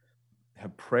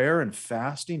have prayer and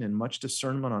fasting and much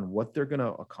discernment on what they're going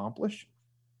to accomplish.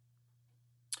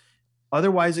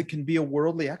 Otherwise, it can be a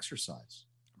worldly exercise.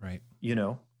 Right.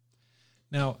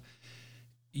 Now,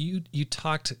 you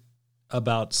talked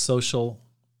about social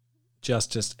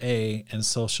justice A and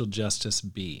social justice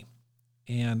B.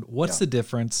 And what's the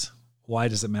difference? Why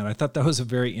does it matter? I thought that was a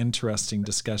very interesting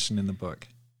discussion in the book.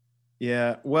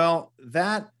 Yeah, well,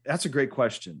 that's a great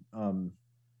question.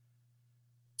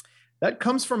 That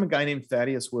comes from a guy named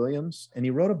Thaddeus Williams, and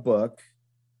he wrote a book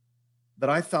that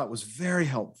I thought was very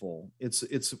helpful. It's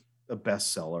a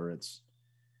bestseller. It's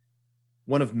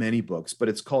one of many books, but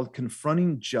it's called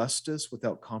Confronting Justice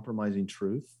Without Compromising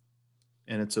Truth.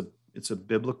 And it's a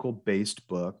biblical based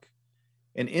book.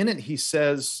 And in it, he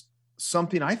says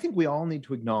something I think we all need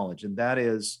to acknowledge, and that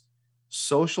is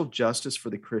social justice for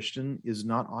the Christian is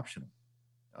not optional.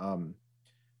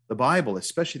 The Bible,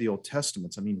 especially the Old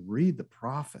Testaments, I mean, read the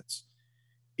prophets.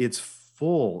 It's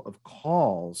full of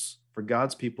calls for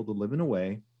God's people to live in a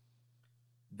way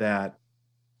that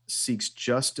seeks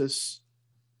justice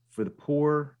for the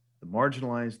poor, the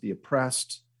marginalized, the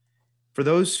oppressed, for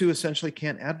those who essentially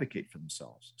can't advocate for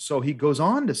themselves. So he goes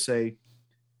on to say,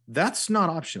 that's not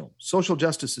optional. Social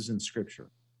justice is in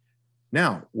Scripture.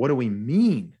 Now, what do we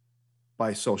mean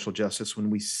by social justice when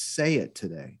we say it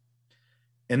today?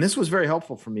 And this was very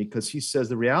helpful for me because he says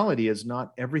the reality is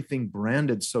not everything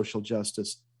branded social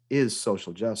justice is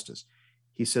social justice.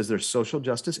 He says there's social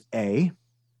justice A,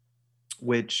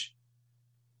 which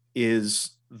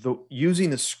is using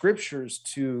the Scriptures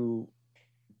to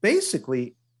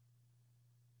basically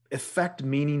effect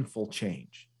meaningful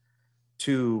change.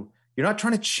 You're not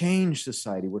trying to change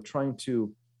society. We're trying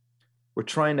to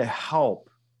help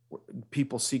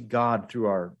people see God through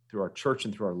our church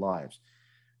and through our lives.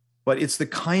 But it's the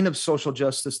kind of social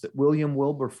justice that William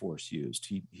Wilberforce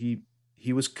used.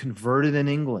 He was converted in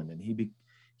England, and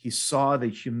he saw the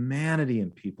humanity in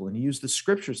people, and he used the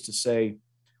Scriptures to say,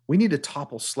 we need to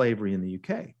topple slavery in the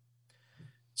UK,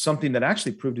 something that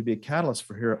actually proved to be a catalyst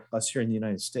for us here in the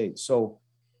United States. So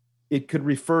it could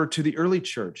refer to the early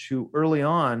church, who early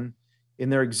on in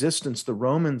their existence, the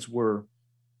Romans were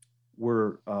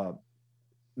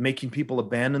making people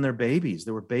abandon their babies.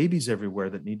 There were babies everywhere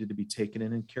that needed to be taken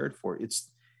in and cared for. It's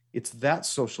that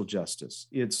social justice.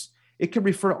 It can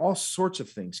refer to all sorts of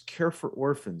things: care for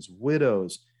orphans,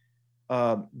 widows,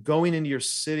 going into your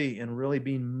city and really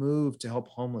being moved to help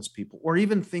homeless people, or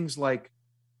even things like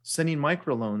sending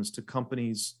microloans to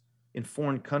companies in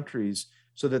foreign countries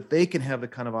so that they can have the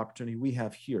kind of opportunity we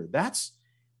have here. That's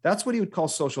what he would call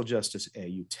social justice A.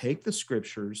 You take the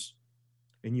Scriptures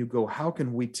and you go, how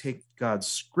can we take God's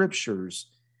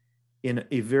Scriptures in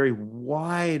a very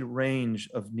wide range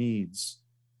of needs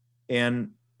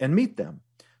and meet them?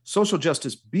 Social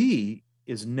justice B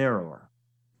is narrower.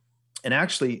 And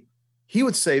actually, he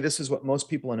would say this is what most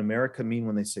people in America mean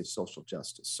when they say social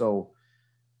justice. So,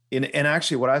 and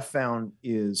actually what I've found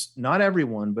is not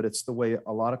everyone, but it's the way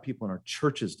a lot of people in our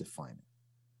churches define it.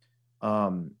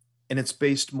 And it's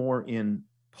based more in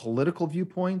political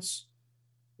viewpoints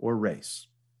or race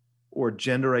or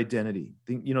gender identity,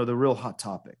 the real hot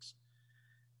topics.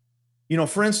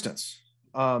 For instance,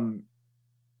 so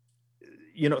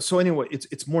anyway,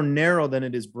 it's more narrow than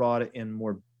it is broad and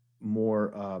more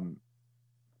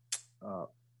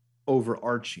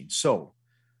overarching. So,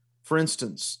 for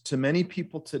instance, to many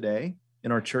people today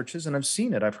in our churches, and I've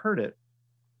seen it, I've heard it,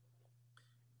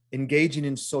 engaging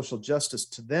in social justice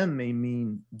to them may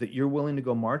mean that you're willing to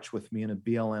go march with me in a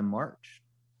BLM march.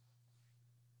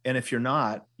 And if you're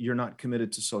not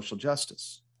committed to social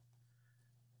justice.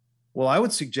 Well, I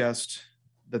would suggest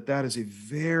that is a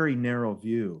very narrow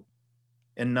view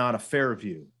and not a fair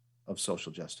view of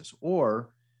social justice. Or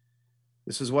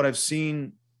this is what I've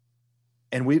seen.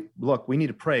 And we need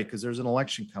to pray because there's an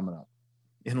election coming up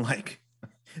in like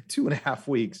 2.5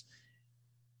 weeks.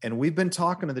 And we've been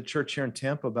talking to the church here in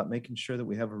Tampa about making sure that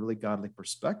we have a really godly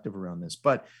perspective around this.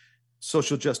 But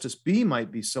social justice B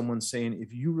might be someone saying,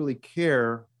 if you really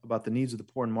care about the needs of the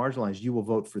poor and marginalized, you will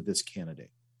vote for this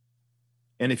candidate.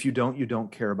 And if you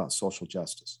don't care about social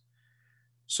justice.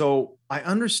 So I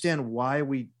understand why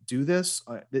we do this.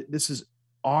 This is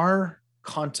our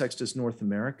context as North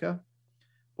America.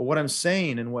 But what I'm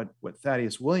saying, and what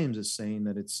Thaddeus Williams is saying,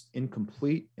 that it's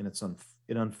incomplete and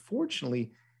it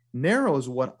unfortunately narrows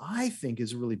what I think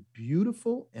is a really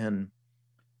beautiful and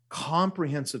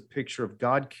comprehensive picture of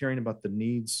God caring about the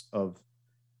needs of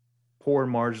poor,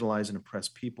 marginalized, and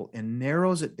oppressed people, and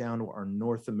narrows it down to our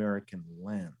North American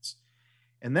lens.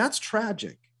 And that's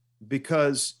tragic,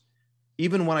 because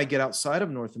even when I get outside of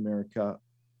North America,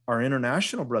 our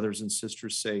international brothers and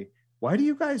sisters say, why do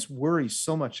you guys worry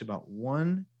so much about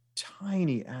one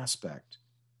tiny aspect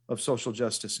of social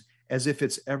justice as if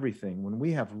it's everything, when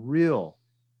we have real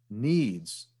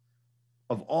needs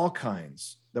of all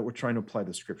kinds that we're trying to apply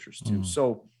the Scriptures to?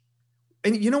 So,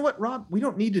 and you know what, Rob, we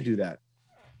don't need to do that.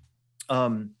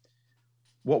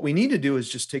 What we need to do is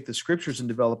just take the scriptures and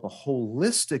develop a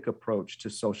holistic approach to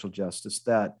social justice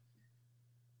that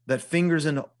fingers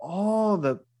into all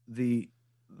the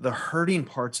hurting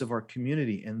parts of our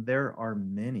community, and there are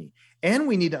many. And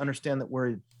we need to understand that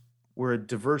we're a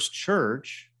diverse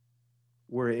church,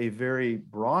 we're a very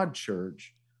broad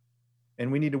church,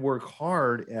 and we need to work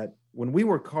hard at, when we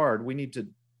work hard, we need to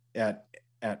at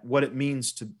what it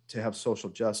means to have social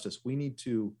justice. We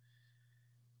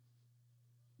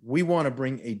want to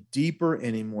bring a deeper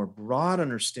and a more broad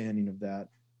understanding of that,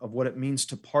 of what it means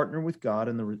to partner with God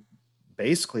in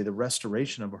basically the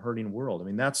restoration of a hurting world. I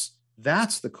mean, that's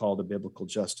the call to biblical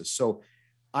justice. So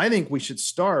I think we should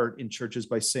start in churches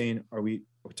by saying, are we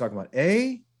talking about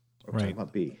A or are we talking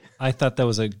about B? I thought that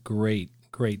was a great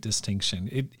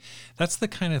distinction. That's the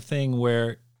kind of thing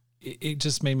where it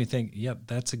just made me think, yep,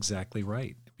 that's exactly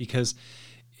right. Because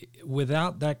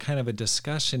without that kind of a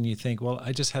discussion, you think, well,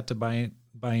 I just have to buy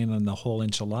in on the whole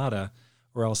enchilada,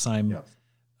 or else I'm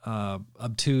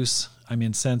obtuse, I'm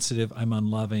insensitive, I'm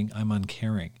unloving, I'm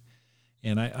uncaring.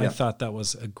 And I thought that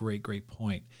was a great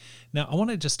point. Now, I want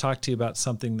to just talk to you about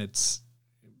something that's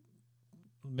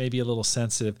maybe a little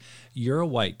sensitive. You're a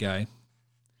white guy.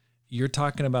 You're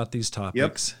talking about these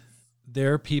topics. Yep.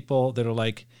 There are people that are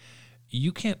like,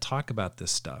 you can't talk about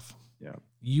this stuff. Yeah.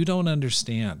 You don't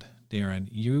understand, Daren.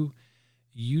 You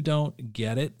don't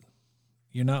get it.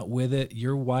 You're not with it.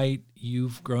 You're white.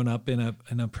 You've grown up in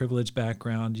a privileged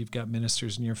background. You've got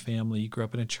ministers in your family. You grew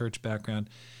up in a church background.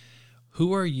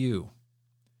 Who are you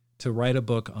to write a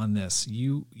book on this?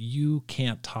 You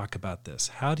can't talk about this.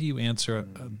 How do you answer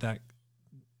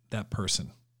that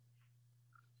person?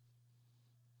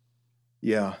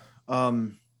 Yeah,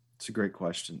 it's a great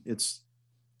question.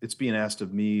 It's being asked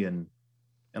of me and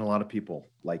a lot of people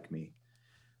like me.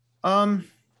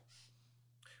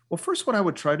 Well, first, what I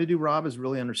would try to do, Rob, is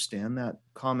really understand that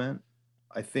comment.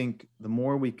 I think the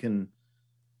more we can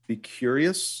be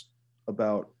curious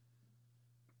about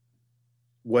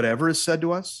whatever is said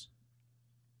to us,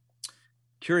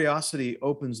 curiosity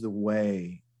opens the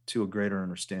way to a greater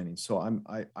understanding. So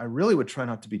I really would try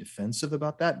not to be defensive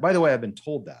about that. By the way, I've been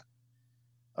told that.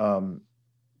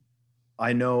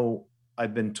 I know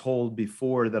I've been told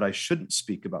before that I shouldn't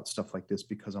speak about stuff like this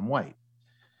because I'm white.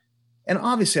 And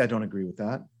obviously I don't agree with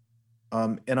that.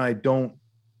 And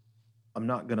I'm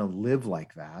not going to live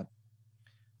like that.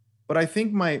 But I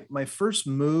think my first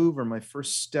move or my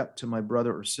first step to my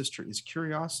brother or sister is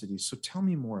curiosity. So tell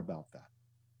me more about that.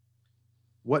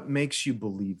 What makes you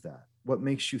believe that? What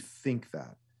makes you think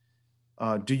that?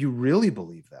 Do you really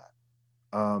believe that?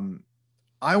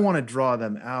 I want to draw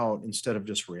them out instead of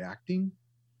just reacting,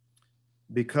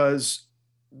 because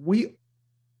we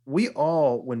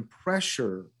all, when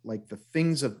pressure, like the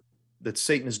things that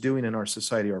Satan is doing in our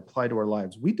society, are applied to our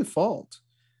lives, we default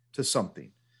to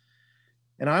something.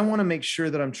 And I want to make sure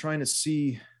that I'm trying to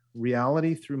see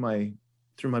reality through my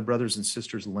brothers and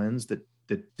sisters' lens that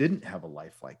didn't have a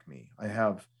life like me. I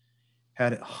have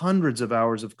had hundreds of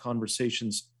hours of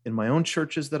conversations in my own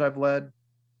churches that I've led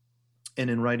and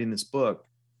in writing this book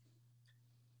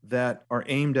that are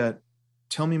aimed at,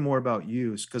 tell me more about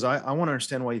you, because I want to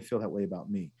understand why you feel that way about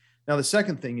me. Now, the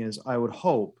second thing is, I would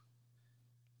hope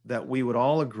that we would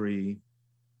all agree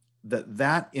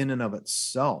that in and of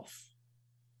itself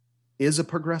is a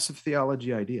progressive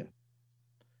theology idea.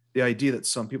 The idea that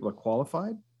some people are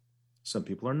qualified, some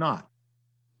people are not.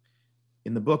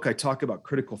 In the book, I talk about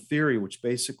critical theory, which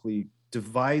basically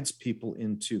divides people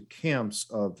into camps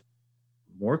of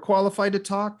more qualified to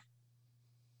talk,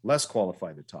 less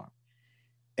qualified to talk.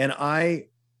 And I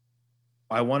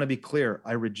want to be clear,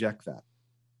 I reject that.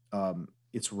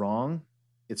 It's wrong.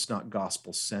 It's not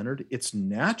gospel-centered. It's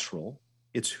natural.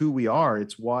 It's who we are.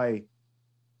 It's why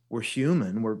we're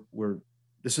human.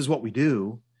 This is what we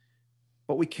do,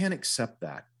 but we can't accept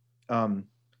that.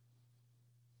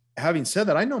 Having said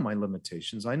that, I know my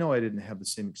limitations. I know I didn't have the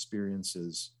same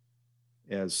experiences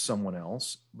as someone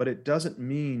else, but it doesn't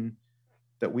mean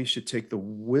that we should take the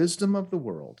wisdom of the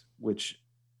world, which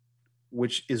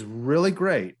is really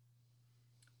great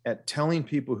at telling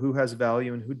people who has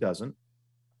value and who doesn't,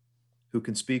 who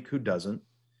can speak, who doesn't,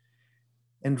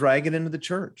 and drag it into the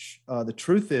church. The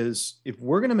truth is, if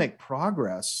we're going to make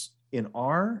progress in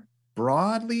our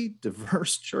broadly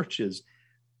diverse churches,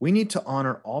 we need to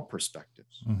honor all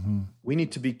perspectives. Mm-hmm. We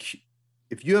need to be,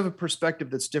 if you have a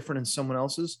perspective that's different than someone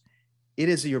else's, it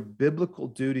is your biblical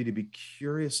duty to be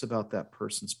curious about that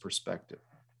person's perspective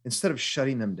instead of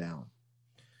shutting them down.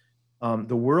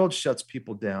 The world shuts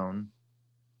people down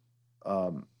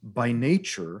by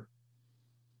nature.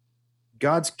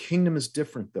 God's kingdom is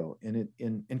different, though.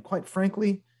 And quite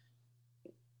frankly,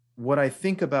 what I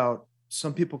think about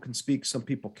some people can speak, some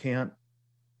people can't.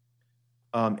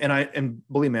 And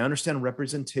believe me, I understand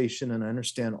representation and I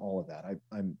understand all of that.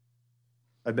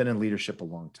 I've been in leadership a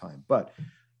long time, but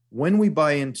when we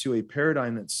buy into a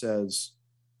paradigm that says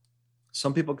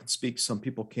some people can speak, some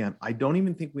people can't, I don't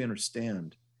even think we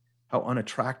understand how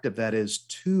unattractive that is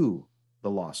to the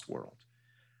lost world,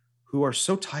 who are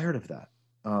so tired of that.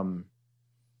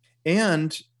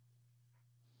 And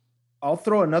I'll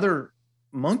throw another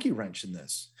monkey wrench in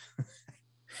this.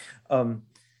 And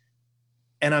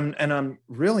I'm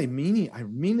really I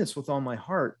mean this with all my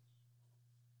heart.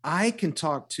 I can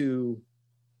talk to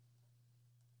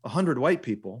 100 white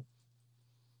people,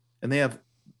 and they have,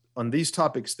 on these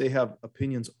topics, they have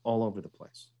opinions all over the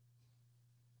place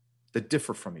that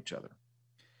differ from each other.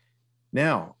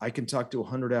 Now, I can talk to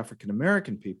 100 African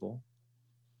American people,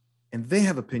 and they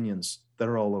have opinions that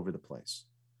are all over the place.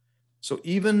 So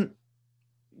even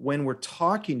when we're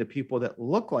talking to people that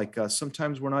look like us,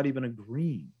 sometimes we're not even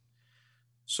agreeing.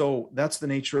 So that's the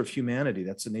nature of humanity.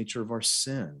 That's the nature of our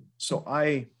sin. So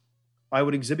I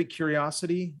would exhibit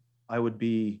curiosity. I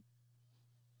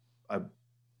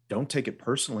don't take it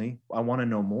personally. I want to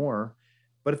know more.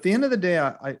 But at the end of the day,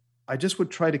 I just would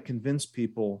try to convince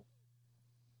people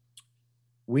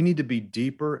we need to be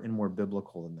deeper and more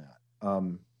biblical in that.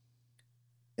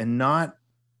 And not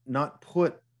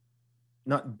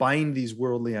bind these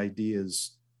worldly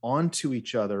ideas onto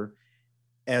each other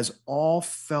as all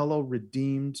fellow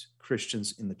redeemed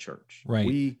Christians in the church.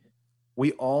 Right.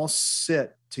 We all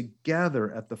sit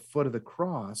together at the foot of the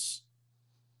cross,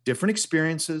 different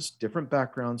experiences, different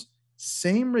backgrounds,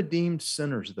 same redeemed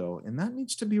sinners though, and that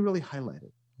needs to be really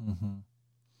highlighted. Mm-hmm.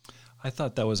 I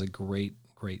thought that was a great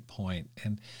point.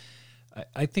 And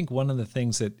I think one of the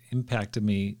things that impacted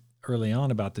me early on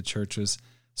about the church was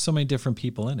so many different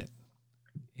people in it.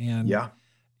 And yeah,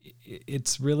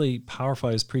 it's really powerful.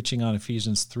 I was preaching on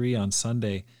Ephesians 3 on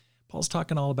Sunday. Paul's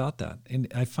talking all about that.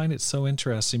 And I find it so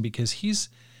interesting because he's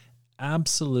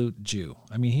absolute Jew.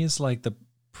 I mean, he's like the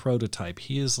prototype.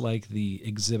 He is like the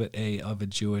exhibit A of a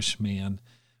Jewish man,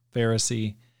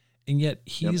 Pharisee. And yet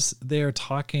he's there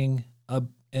talking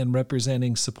and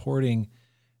representing, supporting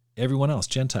everyone else,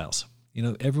 Gentiles,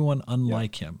 everyone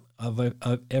unlike him of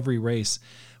every race.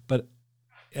 But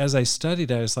as I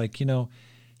studied, I was like,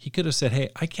 he could have said, hey,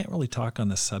 I can't really talk on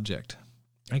this subject.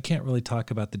 I can't really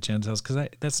talk about the Gentiles because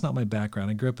that's not my background.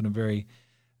 I grew up in a very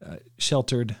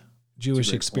sheltered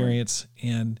Jewish experience,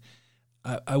 and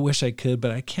I wish I could,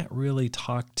 but I can't really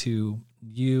talk to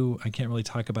you. I can't really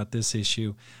talk about this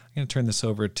issue. I'm going to turn this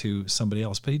over to somebody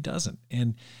else, but he doesn't.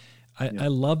 And I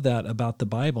love that about the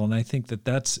Bible, and I think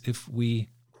that's, if we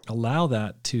allow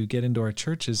that to get into our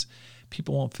churches,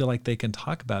 people won't feel like they can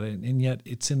talk about it. And yet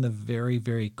it's in the very,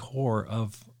 very core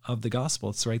of the gospel.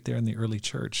 It's right there in the early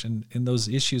church. And in those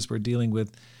issues we're dealing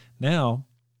with now,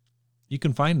 you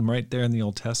can find them right there in the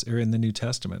Old Testament or in the New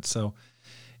Testament. So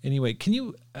anyway,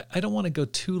 I don't want to go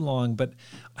too long, but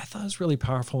I thought it was really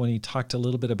powerful when he talked a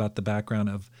little bit about the background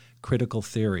of critical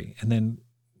theory and then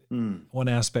one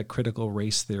aspect, critical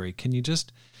race theory. Can you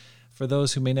just, for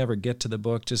those who may never get to the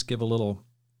book, just give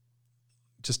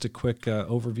just a quick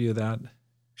overview of that?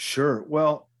 Sure.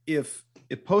 Well, if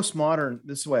postmodern,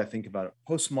 this is the way I think about it.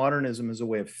 Postmodernism is a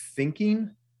way of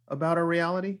thinking about our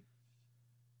reality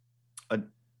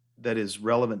that is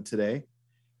relevant today.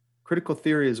 Critical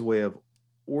theory is a way of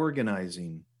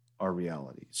organizing our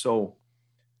reality. So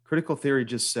critical theory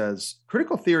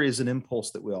is an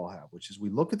impulse that we all have, which is we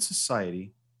look at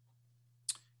society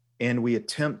and we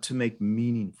attempt to make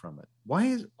meaning from it.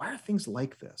 Why are things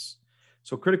like this?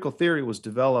 So critical theory was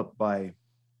developed by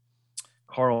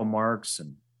Karl Marx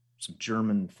and some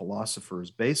German philosophers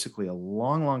basically a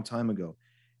long, long time ago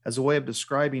as a way of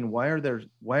describing why are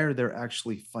there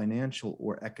actually financial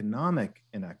or economic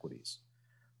inequities?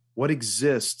 What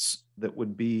exists that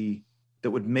would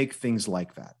make things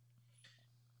like that?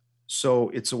 So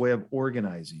it's a way of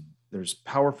organizing. There's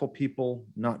powerful people,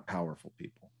 not powerful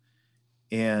people.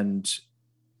 And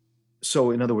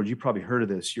so in other words, you probably heard of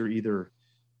this. You're either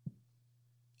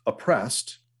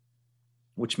oppressed,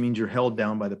 which means you're held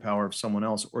down by the power of someone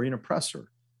else, or you're an oppressor,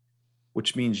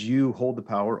 which means you hold the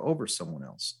power over someone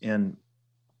else. And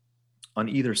on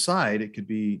either side, it could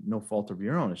be no fault of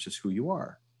your own. It's just who you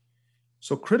are.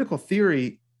 So critical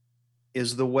theory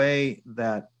is the way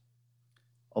that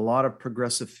a lot of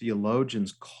progressive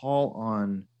theologians call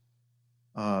on,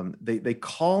 they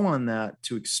call on that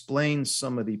to explain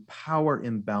some of the power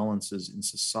imbalances in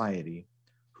society.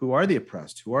 Who are the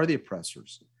oppressed? Who are the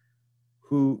oppressors?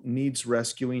 Who needs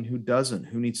rescuing? Who doesn't?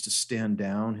 Who needs to stand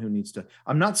down? Who needs to...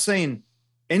 I'm not saying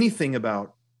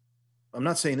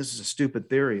this is a stupid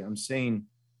theory. I'm saying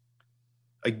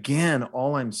Again,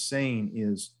 all I'm saying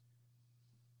is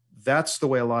that's the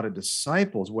way a lot of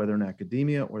disciples, whether in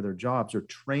academia or their jobs, are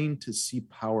trained to see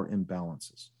power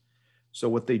imbalances. So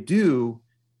what they do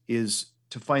is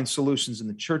to find solutions in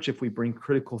the church. If we bring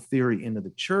critical theory into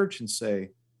the church and say,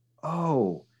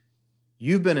 oh,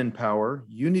 you've been in power,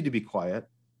 you need to be quiet.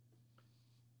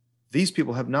 These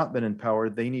people have not been in power,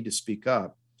 they need to speak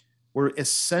up. We're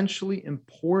essentially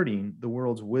importing the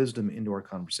world's wisdom into our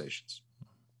conversations.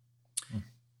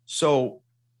 So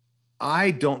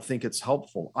I don't think it's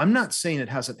helpful. I'm not saying it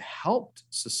hasn't helped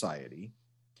society.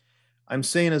 I'm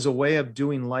saying as a way of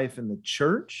doing life in the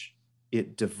church,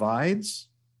 it divides.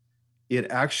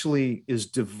 It actually is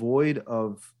devoid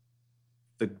of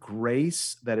the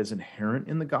grace that is inherent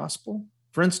in the gospel.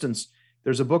 For instance,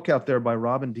 there's a book out there by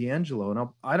Robin DiAngelo, and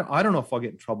I don't know if I'll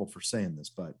get in trouble for saying this,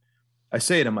 but I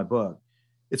say it in my book.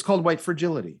 It's called White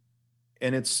Fragility.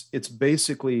 And it's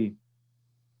basically,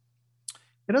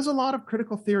 it has a lot of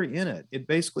critical theory in it. It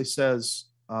basically says,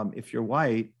 if you're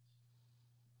white,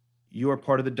 you are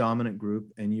part of the dominant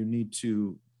group, and you need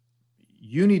to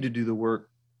do the work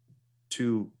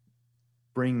to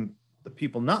bring the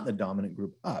people not in the dominant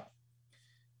group up.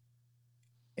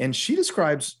 And she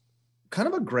describes kind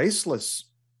of a graceless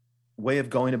way of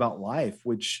going about life,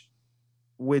 which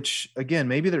again,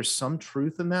 maybe there's some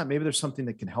truth in that. Maybe there's something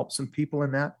that can help some people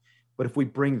in that. But if we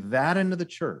bring that into the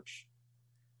church,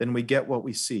 then we get what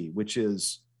we see, which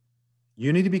is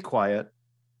you need to be quiet.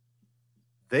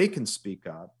 They can speak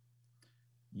up.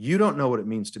 You don't know what it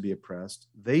means to be oppressed.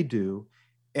 They do.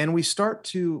 And we start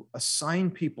to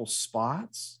assign people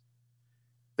spots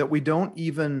that we don't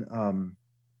even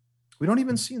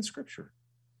see in Scripture.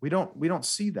 We don't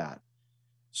see that.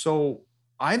 So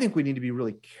I think we need to be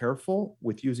really careful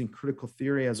with using critical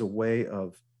theory as a way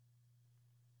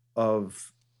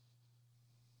of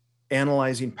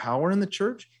analyzing power in the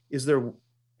church.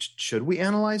 Should we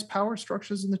analyze power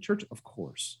structures in the church? Of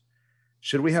course.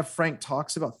 Should we have frank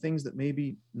talks about things that may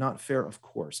be not fair? Of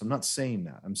course. I'm not saying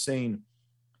that. I'm saying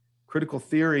critical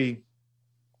theory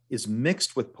is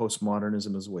mixed with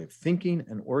postmodernism as a way of thinking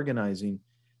and organizing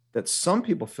that some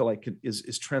people feel like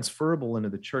is transferable into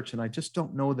the church, and I just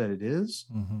don't know that it is.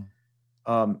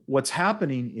 Mm-hmm. What's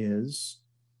happening is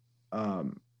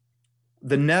the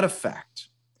net effect,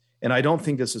 and I don't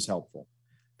think this is helpful.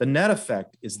 The net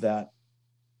effect is that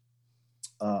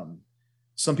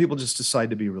some people just decide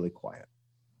to be really quiet.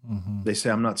 Mm-hmm. They say,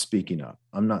 I'm not speaking up.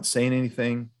 I'm not saying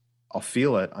anything. I'll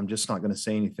feel it. I'm just not going to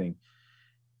say anything.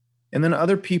 And then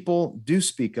other people do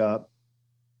speak up,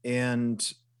 and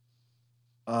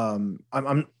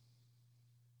I'm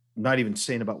not even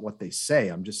saying about what they say.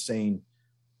 I'm just saying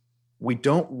we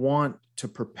don't want to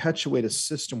perpetuate a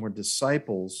system where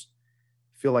disciples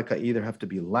feel like I either have to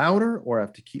be louder or I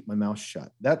have to keep my mouth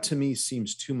shut. That to me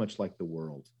seems too much like the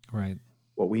world. Right.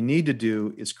 What we need to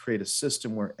do is create a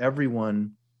system where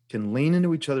everyone can lean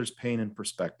into each other's pain and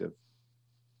perspective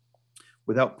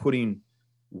without putting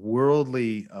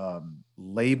worldly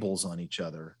labels on each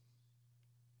other.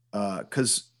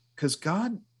 Because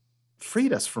God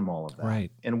freed us from all of that.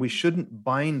 Right. And we shouldn't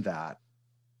bind that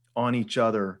on each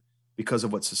other because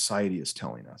of what society is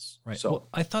telling us. Right. So well,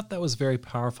 I thought that was very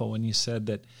powerful when you said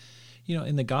that,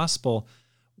 in the gospel,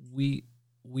 we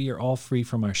are all free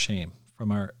from our shame,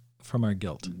 from our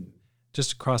guilt, mm-hmm.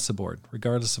 just across the board,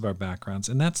 regardless of our backgrounds.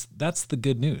 And that's the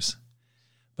good news.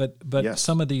 But yes.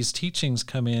 Some of these teachings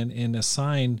come in and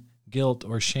assign guilt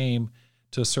or shame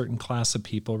to a certain class of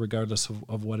people, regardless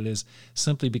of what it is,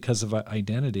 simply because of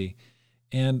identity.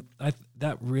 And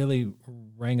that really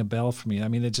rang a bell for me. I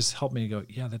mean, it just helped me go,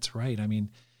 yeah, that's right. I mean,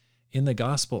 in the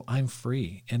gospel, I'm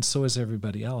free, and so is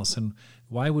everybody else. And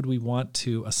why would we want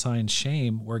to assign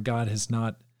shame where God has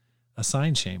not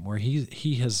assigned shame, where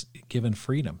he has given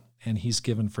freedom and he's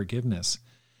given forgiveness?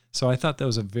 So I thought that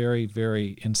was a very,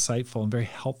 very insightful and very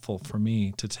helpful for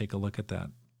me to take a look at that.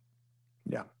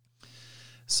 Yeah.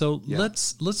 So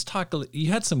let's talk.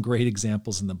 You had some great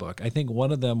examples in the book. I think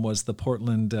one of them was the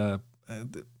Portland.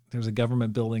 There's a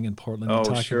government building in Portland.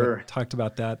 Oh, sure. Talked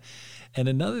about that. And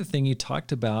another thing, you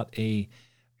talked about a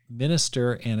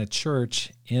minister and a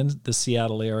church in the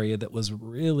Seattle area that was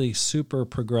really super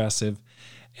progressive,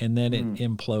 and then it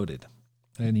imploded.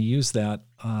 And you used that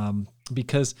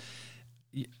because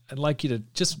I'd like you to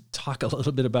just talk a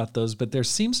little bit about those. But there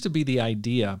seems to be the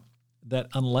idea that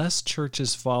unless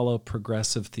churches follow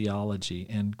progressive theology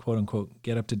and quote unquote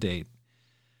get up to date,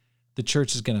 the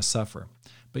church is going to suffer.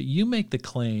 But you make the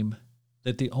claim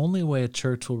that the only way a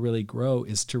church will really grow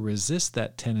is to resist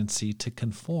that tendency to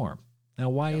conform. Now,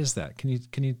 why is that? Can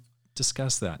you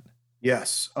discuss that?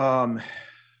 Yes.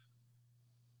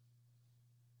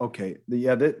 Okay.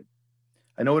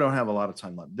 I I know we don't have a lot of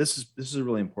time left. This is a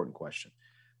really important question.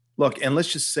 Look, and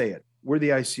let's just say it. We're the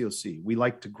ICOC. We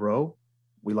like to grow.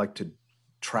 We like to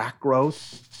track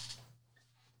growth.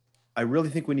 I really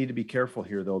think we need to be careful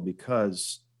here, though,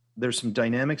 because there's some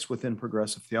dynamics within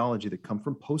progressive theology that come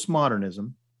from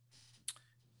postmodernism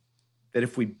that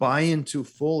if we buy into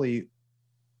fully,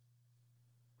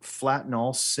 flatten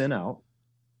all sin out,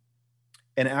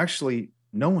 and actually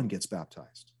no one gets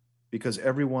baptized because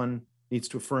everyone needs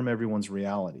to affirm everyone's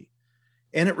reality.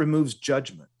 And it removes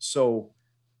judgment. So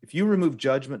if you remove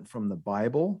judgment from the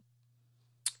Bible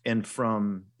and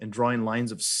drawing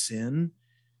lines of sin,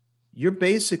 you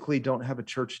basically don't have a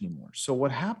church anymore. So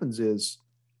what happens is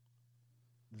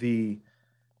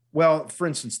for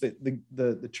instance,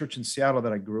 the church in Seattle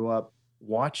that I grew up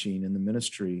watching in the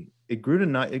ministry, it grew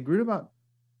to about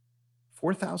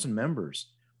 4,000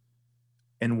 members.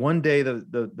 And one day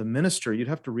the minister, you'd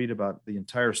have to read about the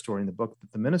entire story in the book,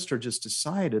 but the minister just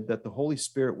decided that the Holy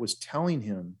Spirit was telling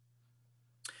him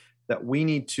that we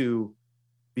need to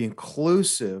be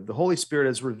inclusive. The Holy Spirit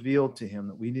has revealed to him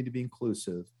that we need to be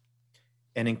inclusive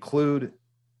and include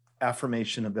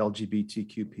affirmation of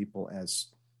LGBTQ people as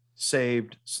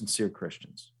saved, sincere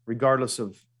Christians, regardless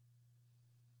of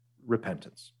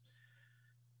repentance.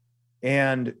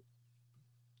 And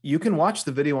you can watch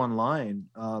the video online.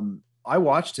 I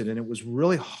watched it, and it was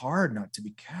really hard not to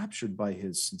be captured by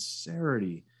his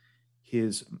sincerity,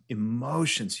 his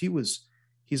emotions.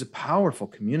 He's a powerful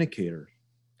communicator.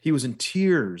 He was in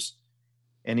tears,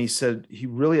 and he said he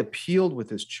really appealed with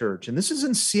his church. And this is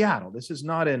in Seattle. This is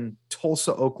not in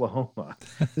Tulsa, Oklahoma.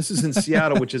 This is in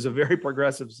Seattle, which is a very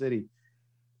progressive city.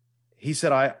 He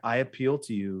said, I appeal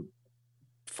to you,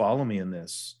 follow me in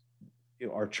this.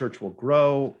 Our church will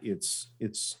grow. It's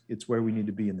where we need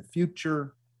to be in the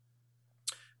future.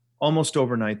 Almost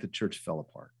overnight, the church fell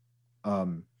apart.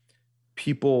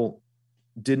 People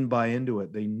didn't buy into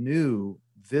it. They knew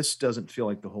this doesn't feel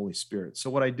like the Holy Spirit. So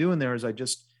what I do in there is I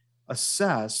just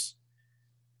assess,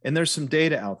 and there's some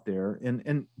data out there,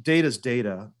 and data's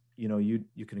data. You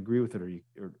can agree with it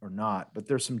or not, but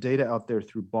there's some data out there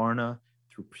through Barna,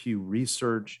 through Pew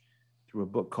Research, through a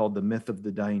book called The Myth of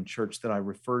the Dying Church that I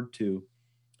referred to,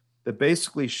 that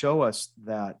basically show us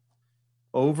that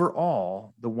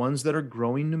overall, the ones that are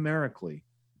growing numerically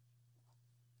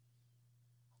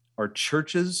are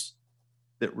churches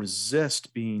that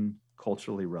resist being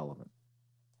culturally relevant,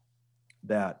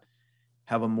 that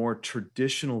have a more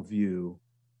traditional view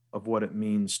of what it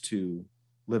means to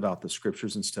live out the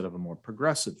scriptures instead of a more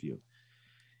progressive view.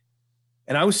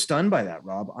 And I was stunned by that,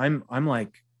 Rob. I'm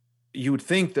like, you would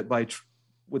think that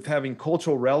with having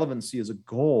cultural relevancy as a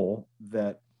goal,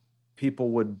 that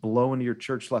people would blow into your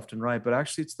church left and right, but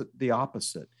actually it's the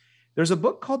opposite. There's a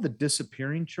book called The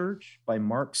Disappearing Church by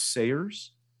Mark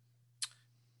Sayers.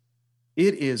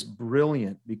 It is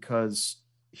brilliant because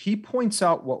he points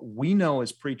out what we know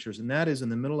as preachers, and that is in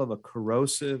the middle of a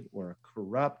corrosive or a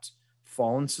corrupt,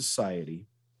 fallen society,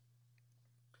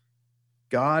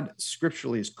 God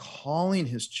scripturally is calling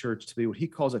his church to be what he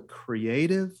calls a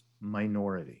creative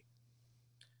minority.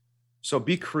 So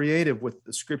be creative with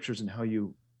the scriptures and how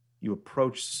you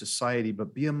approach society,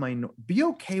 but be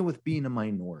okay with being a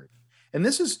minority. And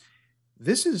this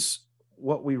is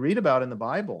what we read about in the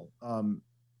Bible.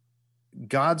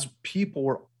 God's people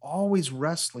were always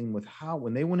wrestling with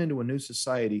when they went into a new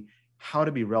society, how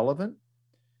to be relevant.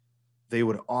 They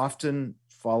would often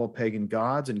follow pagan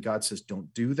gods, and God says,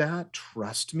 don't do that.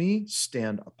 Trust me,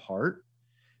 stand apart.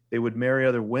 They would marry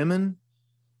other women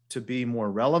to be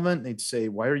more relevant. They'd say,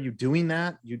 why are you doing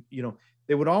that?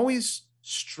 They would always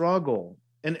struggle.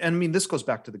 And I mean, this goes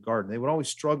back to the garden. They would always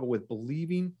struggle with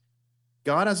believing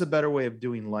God has a better way of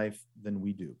doing life than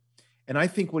we do. And I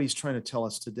think what he's trying to tell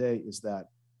us today is that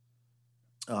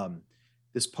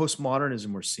this postmodernism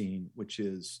we're seeing, which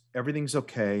is everything's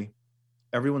okay,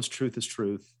 everyone's truth is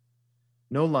truth,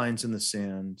 no lines in the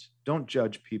sand, don't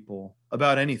judge people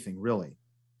about anything, really.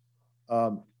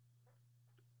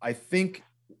 I think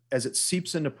as it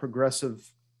seeps into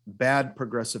bad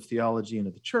progressive theology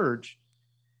into the church,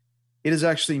 it is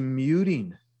actually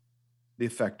muting the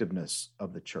effectiveness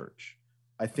of the church.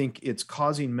 I think it's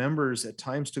causing members at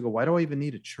times to go, why do I even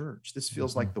need a church? This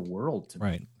feels like the world to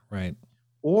me. Right.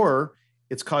 Or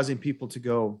it's causing people to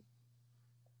go,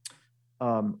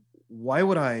 why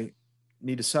would I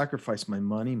need to sacrifice my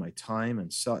money, my time,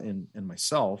 and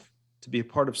myself to be a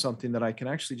part of something that I can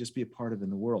actually just be a part of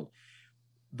in the world?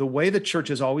 The way the church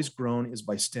has always grown is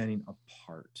by standing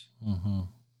apart. Mm-hmm.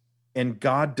 And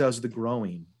God does the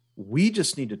growing. We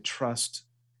just need to trust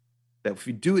that if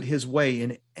we do it his way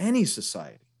in any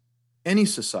society,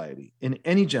 in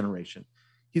any generation,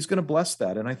 he's going to bless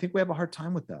that. And I think we have a hard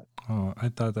time with that. Oh, I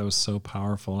thought that was so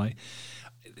powerful.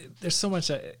 There's so much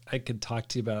I could talk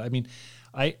to you about. I mean,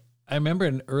 I remember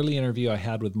an early interview I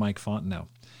had with Mike Fontenot,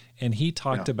 and he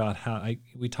talked about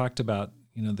we talked about,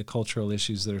 the cultural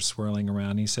issues that are swirling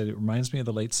around. He said, it reminds me of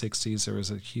the late 60s. There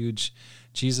was a huge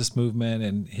Jesus movement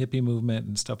and hippie movement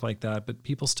and stuff like that, but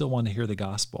people still want to hear the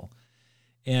gospel.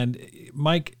 And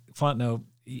Mike Fontenot,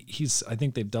 I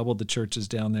think they've doubled the churches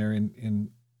down there in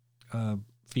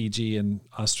Fiji and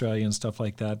Australia and stuff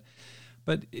like that.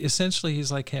 But essentially,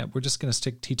 he's like, hey, we're just going to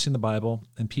stick teaching the Bible,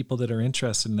 and people that are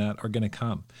interested in that are going to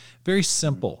come. Very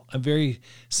simple, a very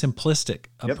simplistic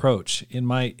approach in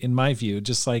my view.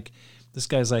 Just like this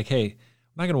guy's like, hey,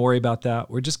 I'm not going to worry about that.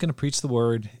 We're just going to preach the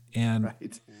word, and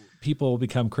people will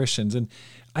become Christians. And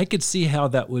I could see how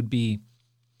that would be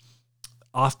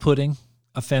off-putting,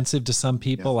 offensive to some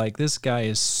people. Like, this guy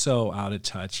is so out of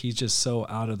touch. He's just so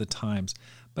out of the times.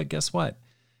 But guess what?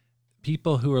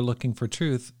 People who are looking for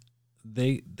truth,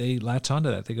 they latch onto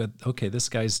that. They go, okay, this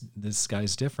guy's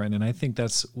different. And I think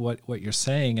that's what you're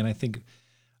saying. And I think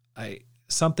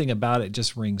something about it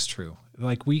just rings true.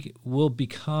 Like, we will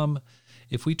become,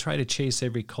 if we try to chase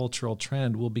every cultural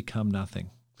trend, we'll become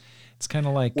nothing. It's kind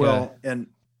of like, and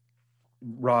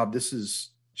Rob, this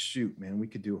is, man, we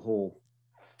could do a whole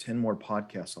 10 more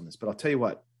podcasts on this, but I'll tell you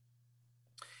what,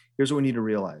 here's what we need to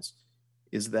realize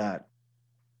is that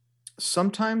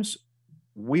sometimes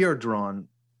we are drawn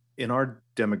in our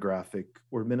demographic,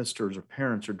 or ministers or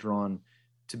parents are drawn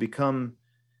to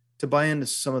buy into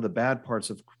some of the bad parts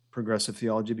of progressive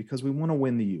theology because we want to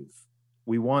win the youth.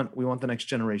 We want the next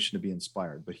generation to be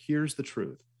inspired. But here's the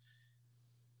truth.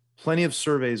 Plenty of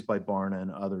surveys by Barna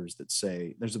and others that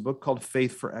say, there's a book called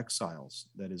Faith for Exiles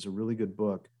that is a really good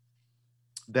book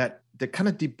that kind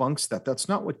of debunks that. That's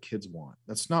not what kids want.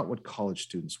 That's not what college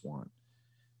students want.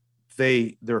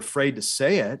 They're afraid to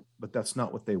say it, but that's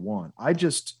not what they want. I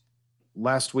just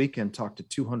last weekend talked to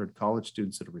 200 college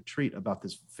students at a retreat about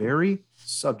this very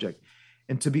subject.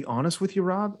 And to be honest with you,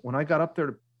 Rob, when I got up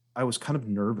there, I was kind of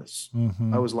nervous.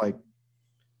 I was like,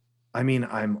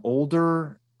 I'm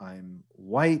older, I'm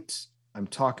white, I'm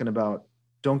talking about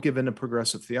don't give in to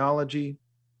progressive theology.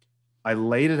 I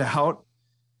laid it out.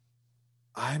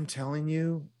 I'm telling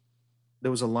you,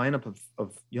 there was a lineup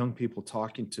of young people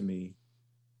talking to me.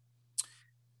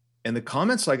 And the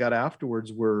comments I got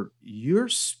afterwards were, you're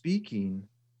speaking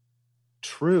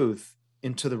truth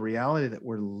into the reality that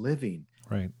we're living.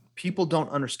 Right. People don't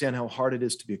understand how hard it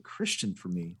is to be a Christian for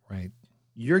me. Right.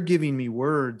 You're giving me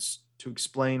words to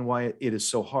explain why it is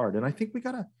so hard. And I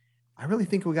really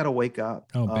think we got to wake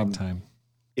up. Oh, big time.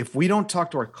 If we don't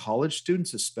talk to our college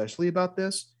students, especially about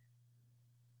this,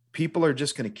 people are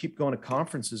just going to keep going to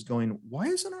conferences going, why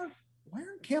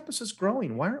aren't campuses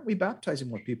growing? Why aren't we baptizing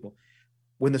more people?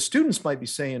 When the students might be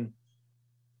saying,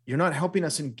 you're not helping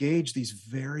us engage these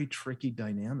very tricky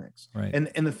dynamics. Right.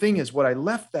 And the thing is, what I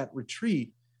left that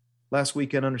retreat last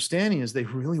weekend understanding is they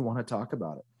really want to talk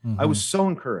about it. I was so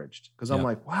encouraged because I'm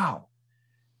like, wow,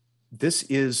 this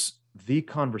is the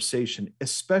conversation,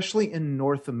 especially in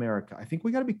North America. I think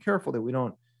we got to be careful that we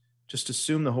don't just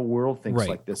assume the whole world thinks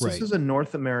like this. This is a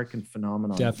North American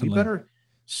phenomenon. Definitely. We better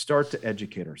start to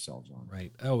educate ourselves on.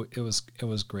 Right. Oh, it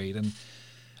was great. And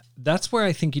that's where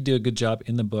I think you do a good job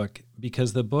in the book,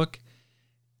 because the book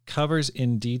covers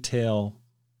in detail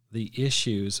the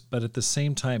issues, but at the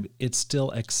same time, it's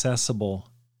still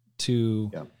accessible to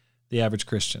the average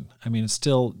Christian. I mean, it's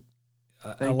still,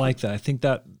 I like that. I think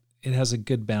that it has a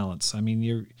good balance. I mean,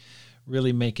 you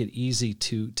really make it easy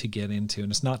to get into,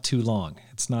 and it's not too long.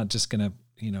 It's not just going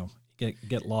to,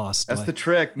 get lost. That's the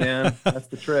trick, man. That's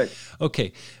the trick.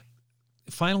 Okay.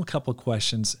 Final couple of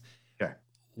questions. Okay.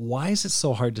 Why is it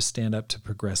so hard to stand up to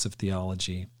progressive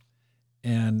theology?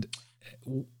 And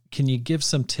can you give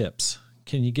some tips?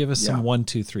 Can you give us some 1,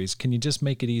 2, 3s? Can you just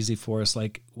make it easy for us?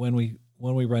 Like when we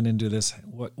run into this,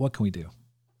 what can we do?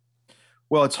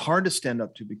 Well, it's hard to stand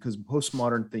up to because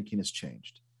postmodern thinking has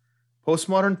changed.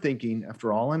 Postmodern thinking,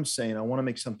 after all I'm saying, I want to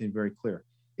make something very clear.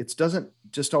 It doesn't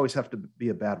just always have to be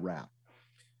a bad rap.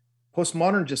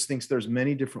 Postmodern just thinks there's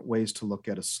many different ways to look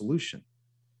at a solution,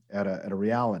 at a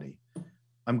reality.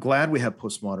 I'm glad we have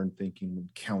postmodern thinking in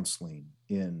counseling,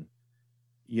 in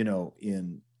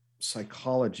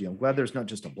psychology. I'm glad there's not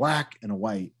just a black and a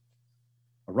white,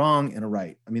 a wrong and a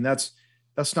right. I mean, that's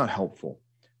not helpful.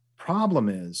 Problem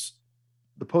is,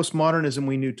 the postmodernism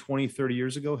we knew 20, 30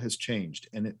 years ago has changed.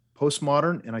 And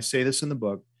postmodern, and I say this in the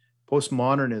book,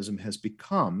 postmodernism has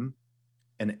become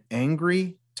an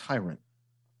angry tyrant.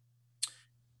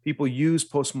 People use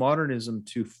postmodernism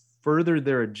to further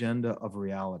their agenda of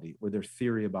reality or their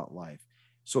theory about life.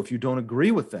 So if you don't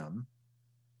agree with them,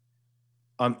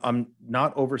 I'm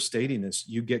not overstating this.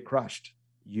 You get crushed.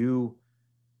 You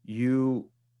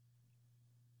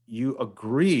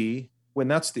agree, when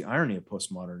that's the irony of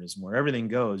postmodernism, where everything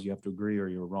goes, you have to agree or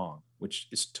you're wrong, which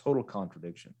is total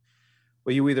contradiction.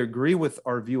 But you either agree with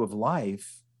our view of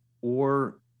life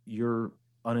or you're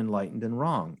unenlightened and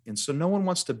wrong. And so no one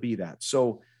wants to be that.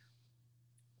 So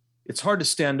it's hard to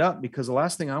stand up, because the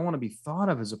last thing I want to be thought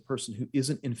of is a person who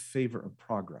isn't in favor of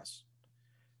progress.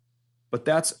 But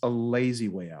that's a lazy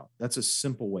way out. That's a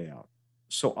simple way out.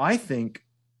 So I think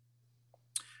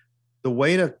the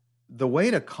way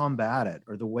to combat it,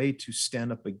 or the way to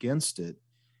stand up against it,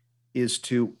 is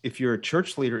to, if you're a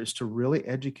church leader, is to really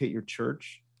educate your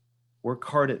church, work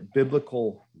hard at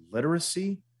biblical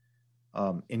literacy,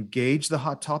 engage the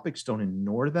hot topics, don't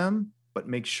ignore them, but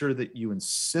make sure that you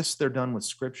insist they're done with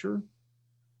Scripture.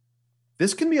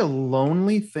 This can be a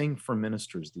lonely thing for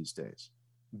ministers these days,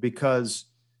 because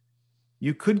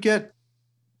you could get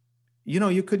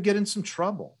in some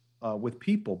trouble with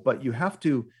people, but you have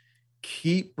to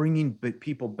keep bringing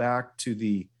people back to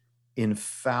the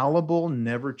infallible,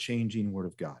 never changing Word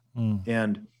of God.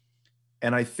 And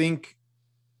I think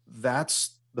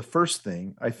that's the first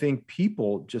thing. I think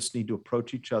people just need to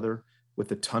approach each other with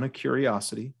a ton of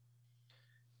curiosity.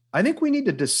 I think we need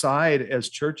to decide as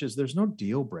churches, there's no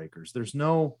deal breakers. There's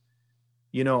no,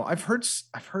 I've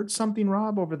heard something,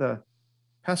 Rob, over the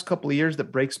past couple of years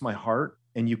that breaks my heart,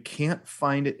 and you can't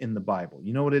find it in the Bible.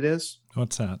 You know what it is?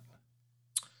 What's that?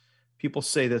 People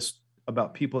say this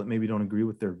about people that maybe don't agree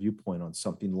with their viewpoint on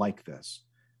something like this.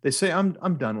 They say,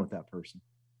 I'm done with that person.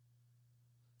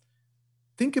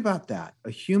 Think about that. A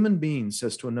human being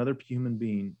says to another human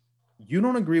being, you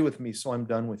don't agree with me, so I'm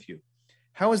done with you.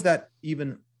 How is that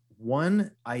even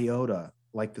one iota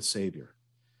like the Savior,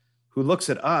 who looks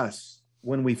at us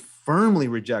when we firmly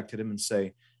rejected him and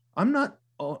say, I'm not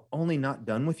only not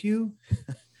done with you,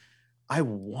 I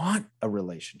want a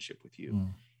relationship with you.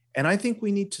 And I think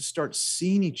we need to start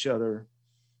seeing each other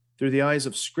through the eyes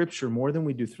of Scripture more than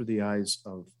we do through the eyes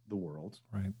of the world.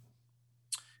 Right.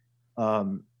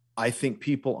 I think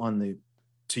people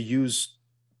to use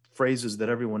phrases that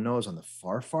everyone knows, on the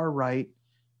far, far right,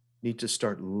 need to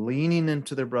start leaning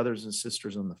into their brothers and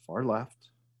sisters on the far left,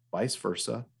 vice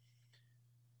versa.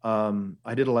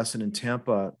 I did a lesson in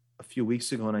Tampa a few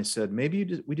weeks ago, and I said,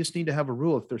 maybe we just need to have a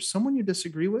rule. If there's someone you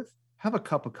disagree with, have a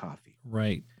cup of coffee.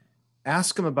 Right.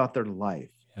 Ask them about their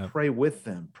life. Yep. Pray with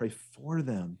them. Pray for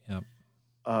them. Yep.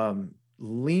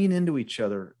 Lean into each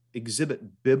other.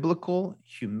 Exhibit biblical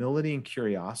humility and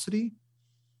curiosity,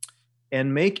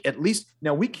 and make at least,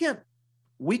 now we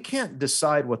can't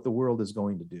decide what the world is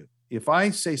going to do. If I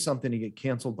say something to get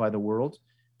canceled by the world,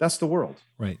 that's the world.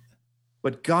 Right.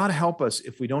 But God help us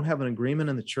if we don't have an agreement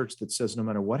in the church that says, no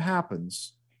matter what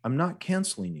happens, I'm not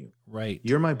canceling you. Right.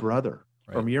 You're my brother,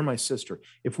 right, or you're my sister.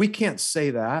 If we can't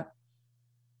say that,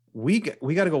 we got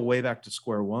to go way back to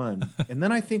square one. And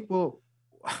then I think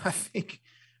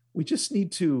we just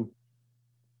need to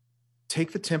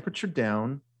take the temperature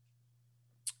down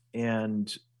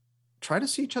and try to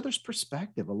see each other's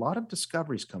perspective. A lot of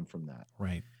discoveries come from that.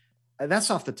 Right.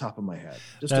 That's off the top of my head.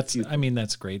 That's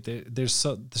great. It's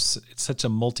such a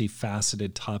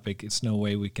multifaceted topic. It's no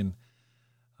way we can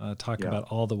talk about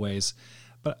all the ways,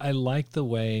 but I like the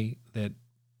way that,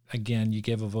 again, you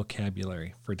give a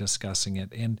vocabulary for discussing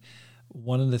it. And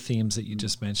one of the themes that you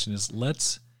just mentioned is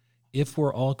if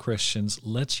we're all Christians,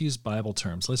 let's use Bible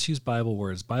terms. Let's use Bible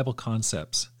words, Bible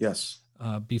concepts. Yes.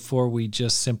 Before we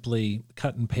just simply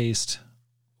cut and paste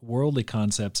worldly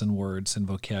concepts and words and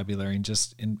vocabulary and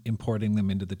just importing them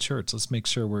into the church. Let's make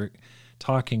sure we're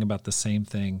talking about the same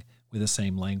thing with the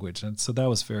same language. And so that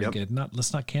was very good.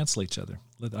 Let's not cancel each other.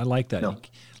 I like that. No.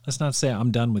 Let's not say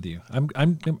I'm done with you.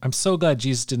 I'm so glad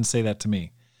Jesus didn't say that to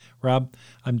me. Rob,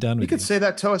 I'm done with you. You could say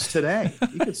that to us today.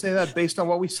 You could say that based on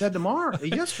what we said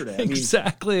yesterday.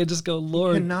 Exactly. I just go,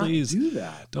 Lord, please do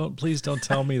that. Please don't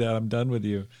tell me that I'm done with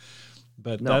you.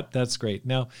 But that's great.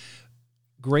 Now,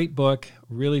 great book.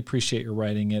 Really appreciate your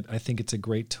writing it. I think it's a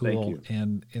great tool.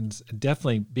 And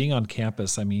definitely being on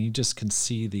campus, I mean, you just can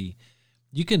see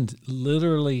you can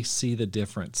literally see the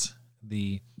difference,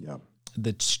 the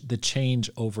change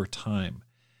over time,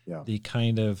 the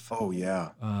kind of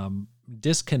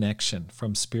disconnection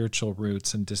from spiritual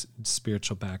roots and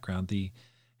spiritual background.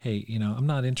 Hey, I'm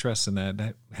not interested in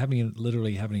that. Haven't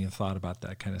even thought about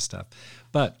that kind of stuff.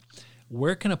 But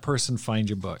where can a person find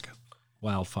your book,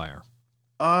 Wildfire?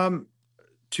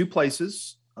 Two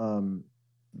places.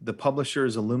 The publisher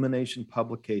is Illumination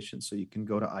Publications, so you can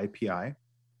go to IPI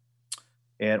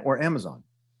or Amazon.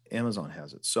 Amazon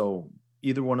has it. So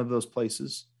either one of those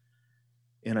places.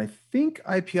 And I think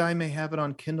IPI may have it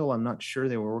on Kindle. I'm not sure.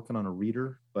 They were working on a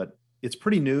reader, but it's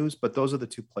pretty news. But those are the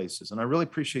two places. And I really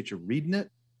appreciate you reading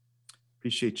it.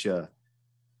 Appreciate you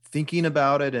thinking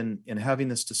about it and having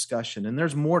this discussion. And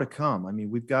there's more to come. I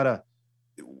mean, we've got to,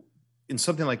 in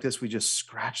something like this, we just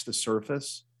scratch the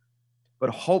surface. But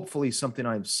hopefully something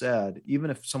I've said, even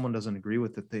if someone doesn't agree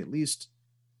with it, they at least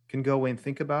can go away and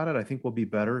think about it. I think we'll be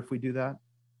better if we do that.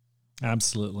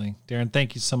 Absolutely. Daren,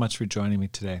 thank you so much for joining me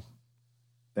today.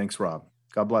 Thanks, Rob.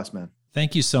 God bless, man.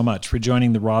 Thank you so much for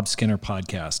joining the Rob Skinner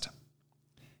podcast.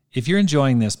 If you're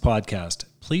enjoying this podcast,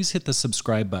 please hit the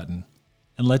subscribe button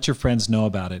and let your friends know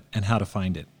about it and how to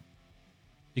find it.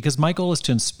 Because my goal is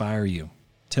to inspire you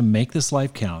to make this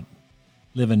life count,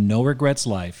 live a no regrets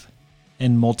life,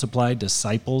 and multiply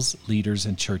disciples, leaders,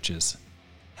 and churches.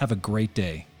 Have a great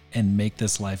day and make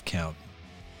this life count.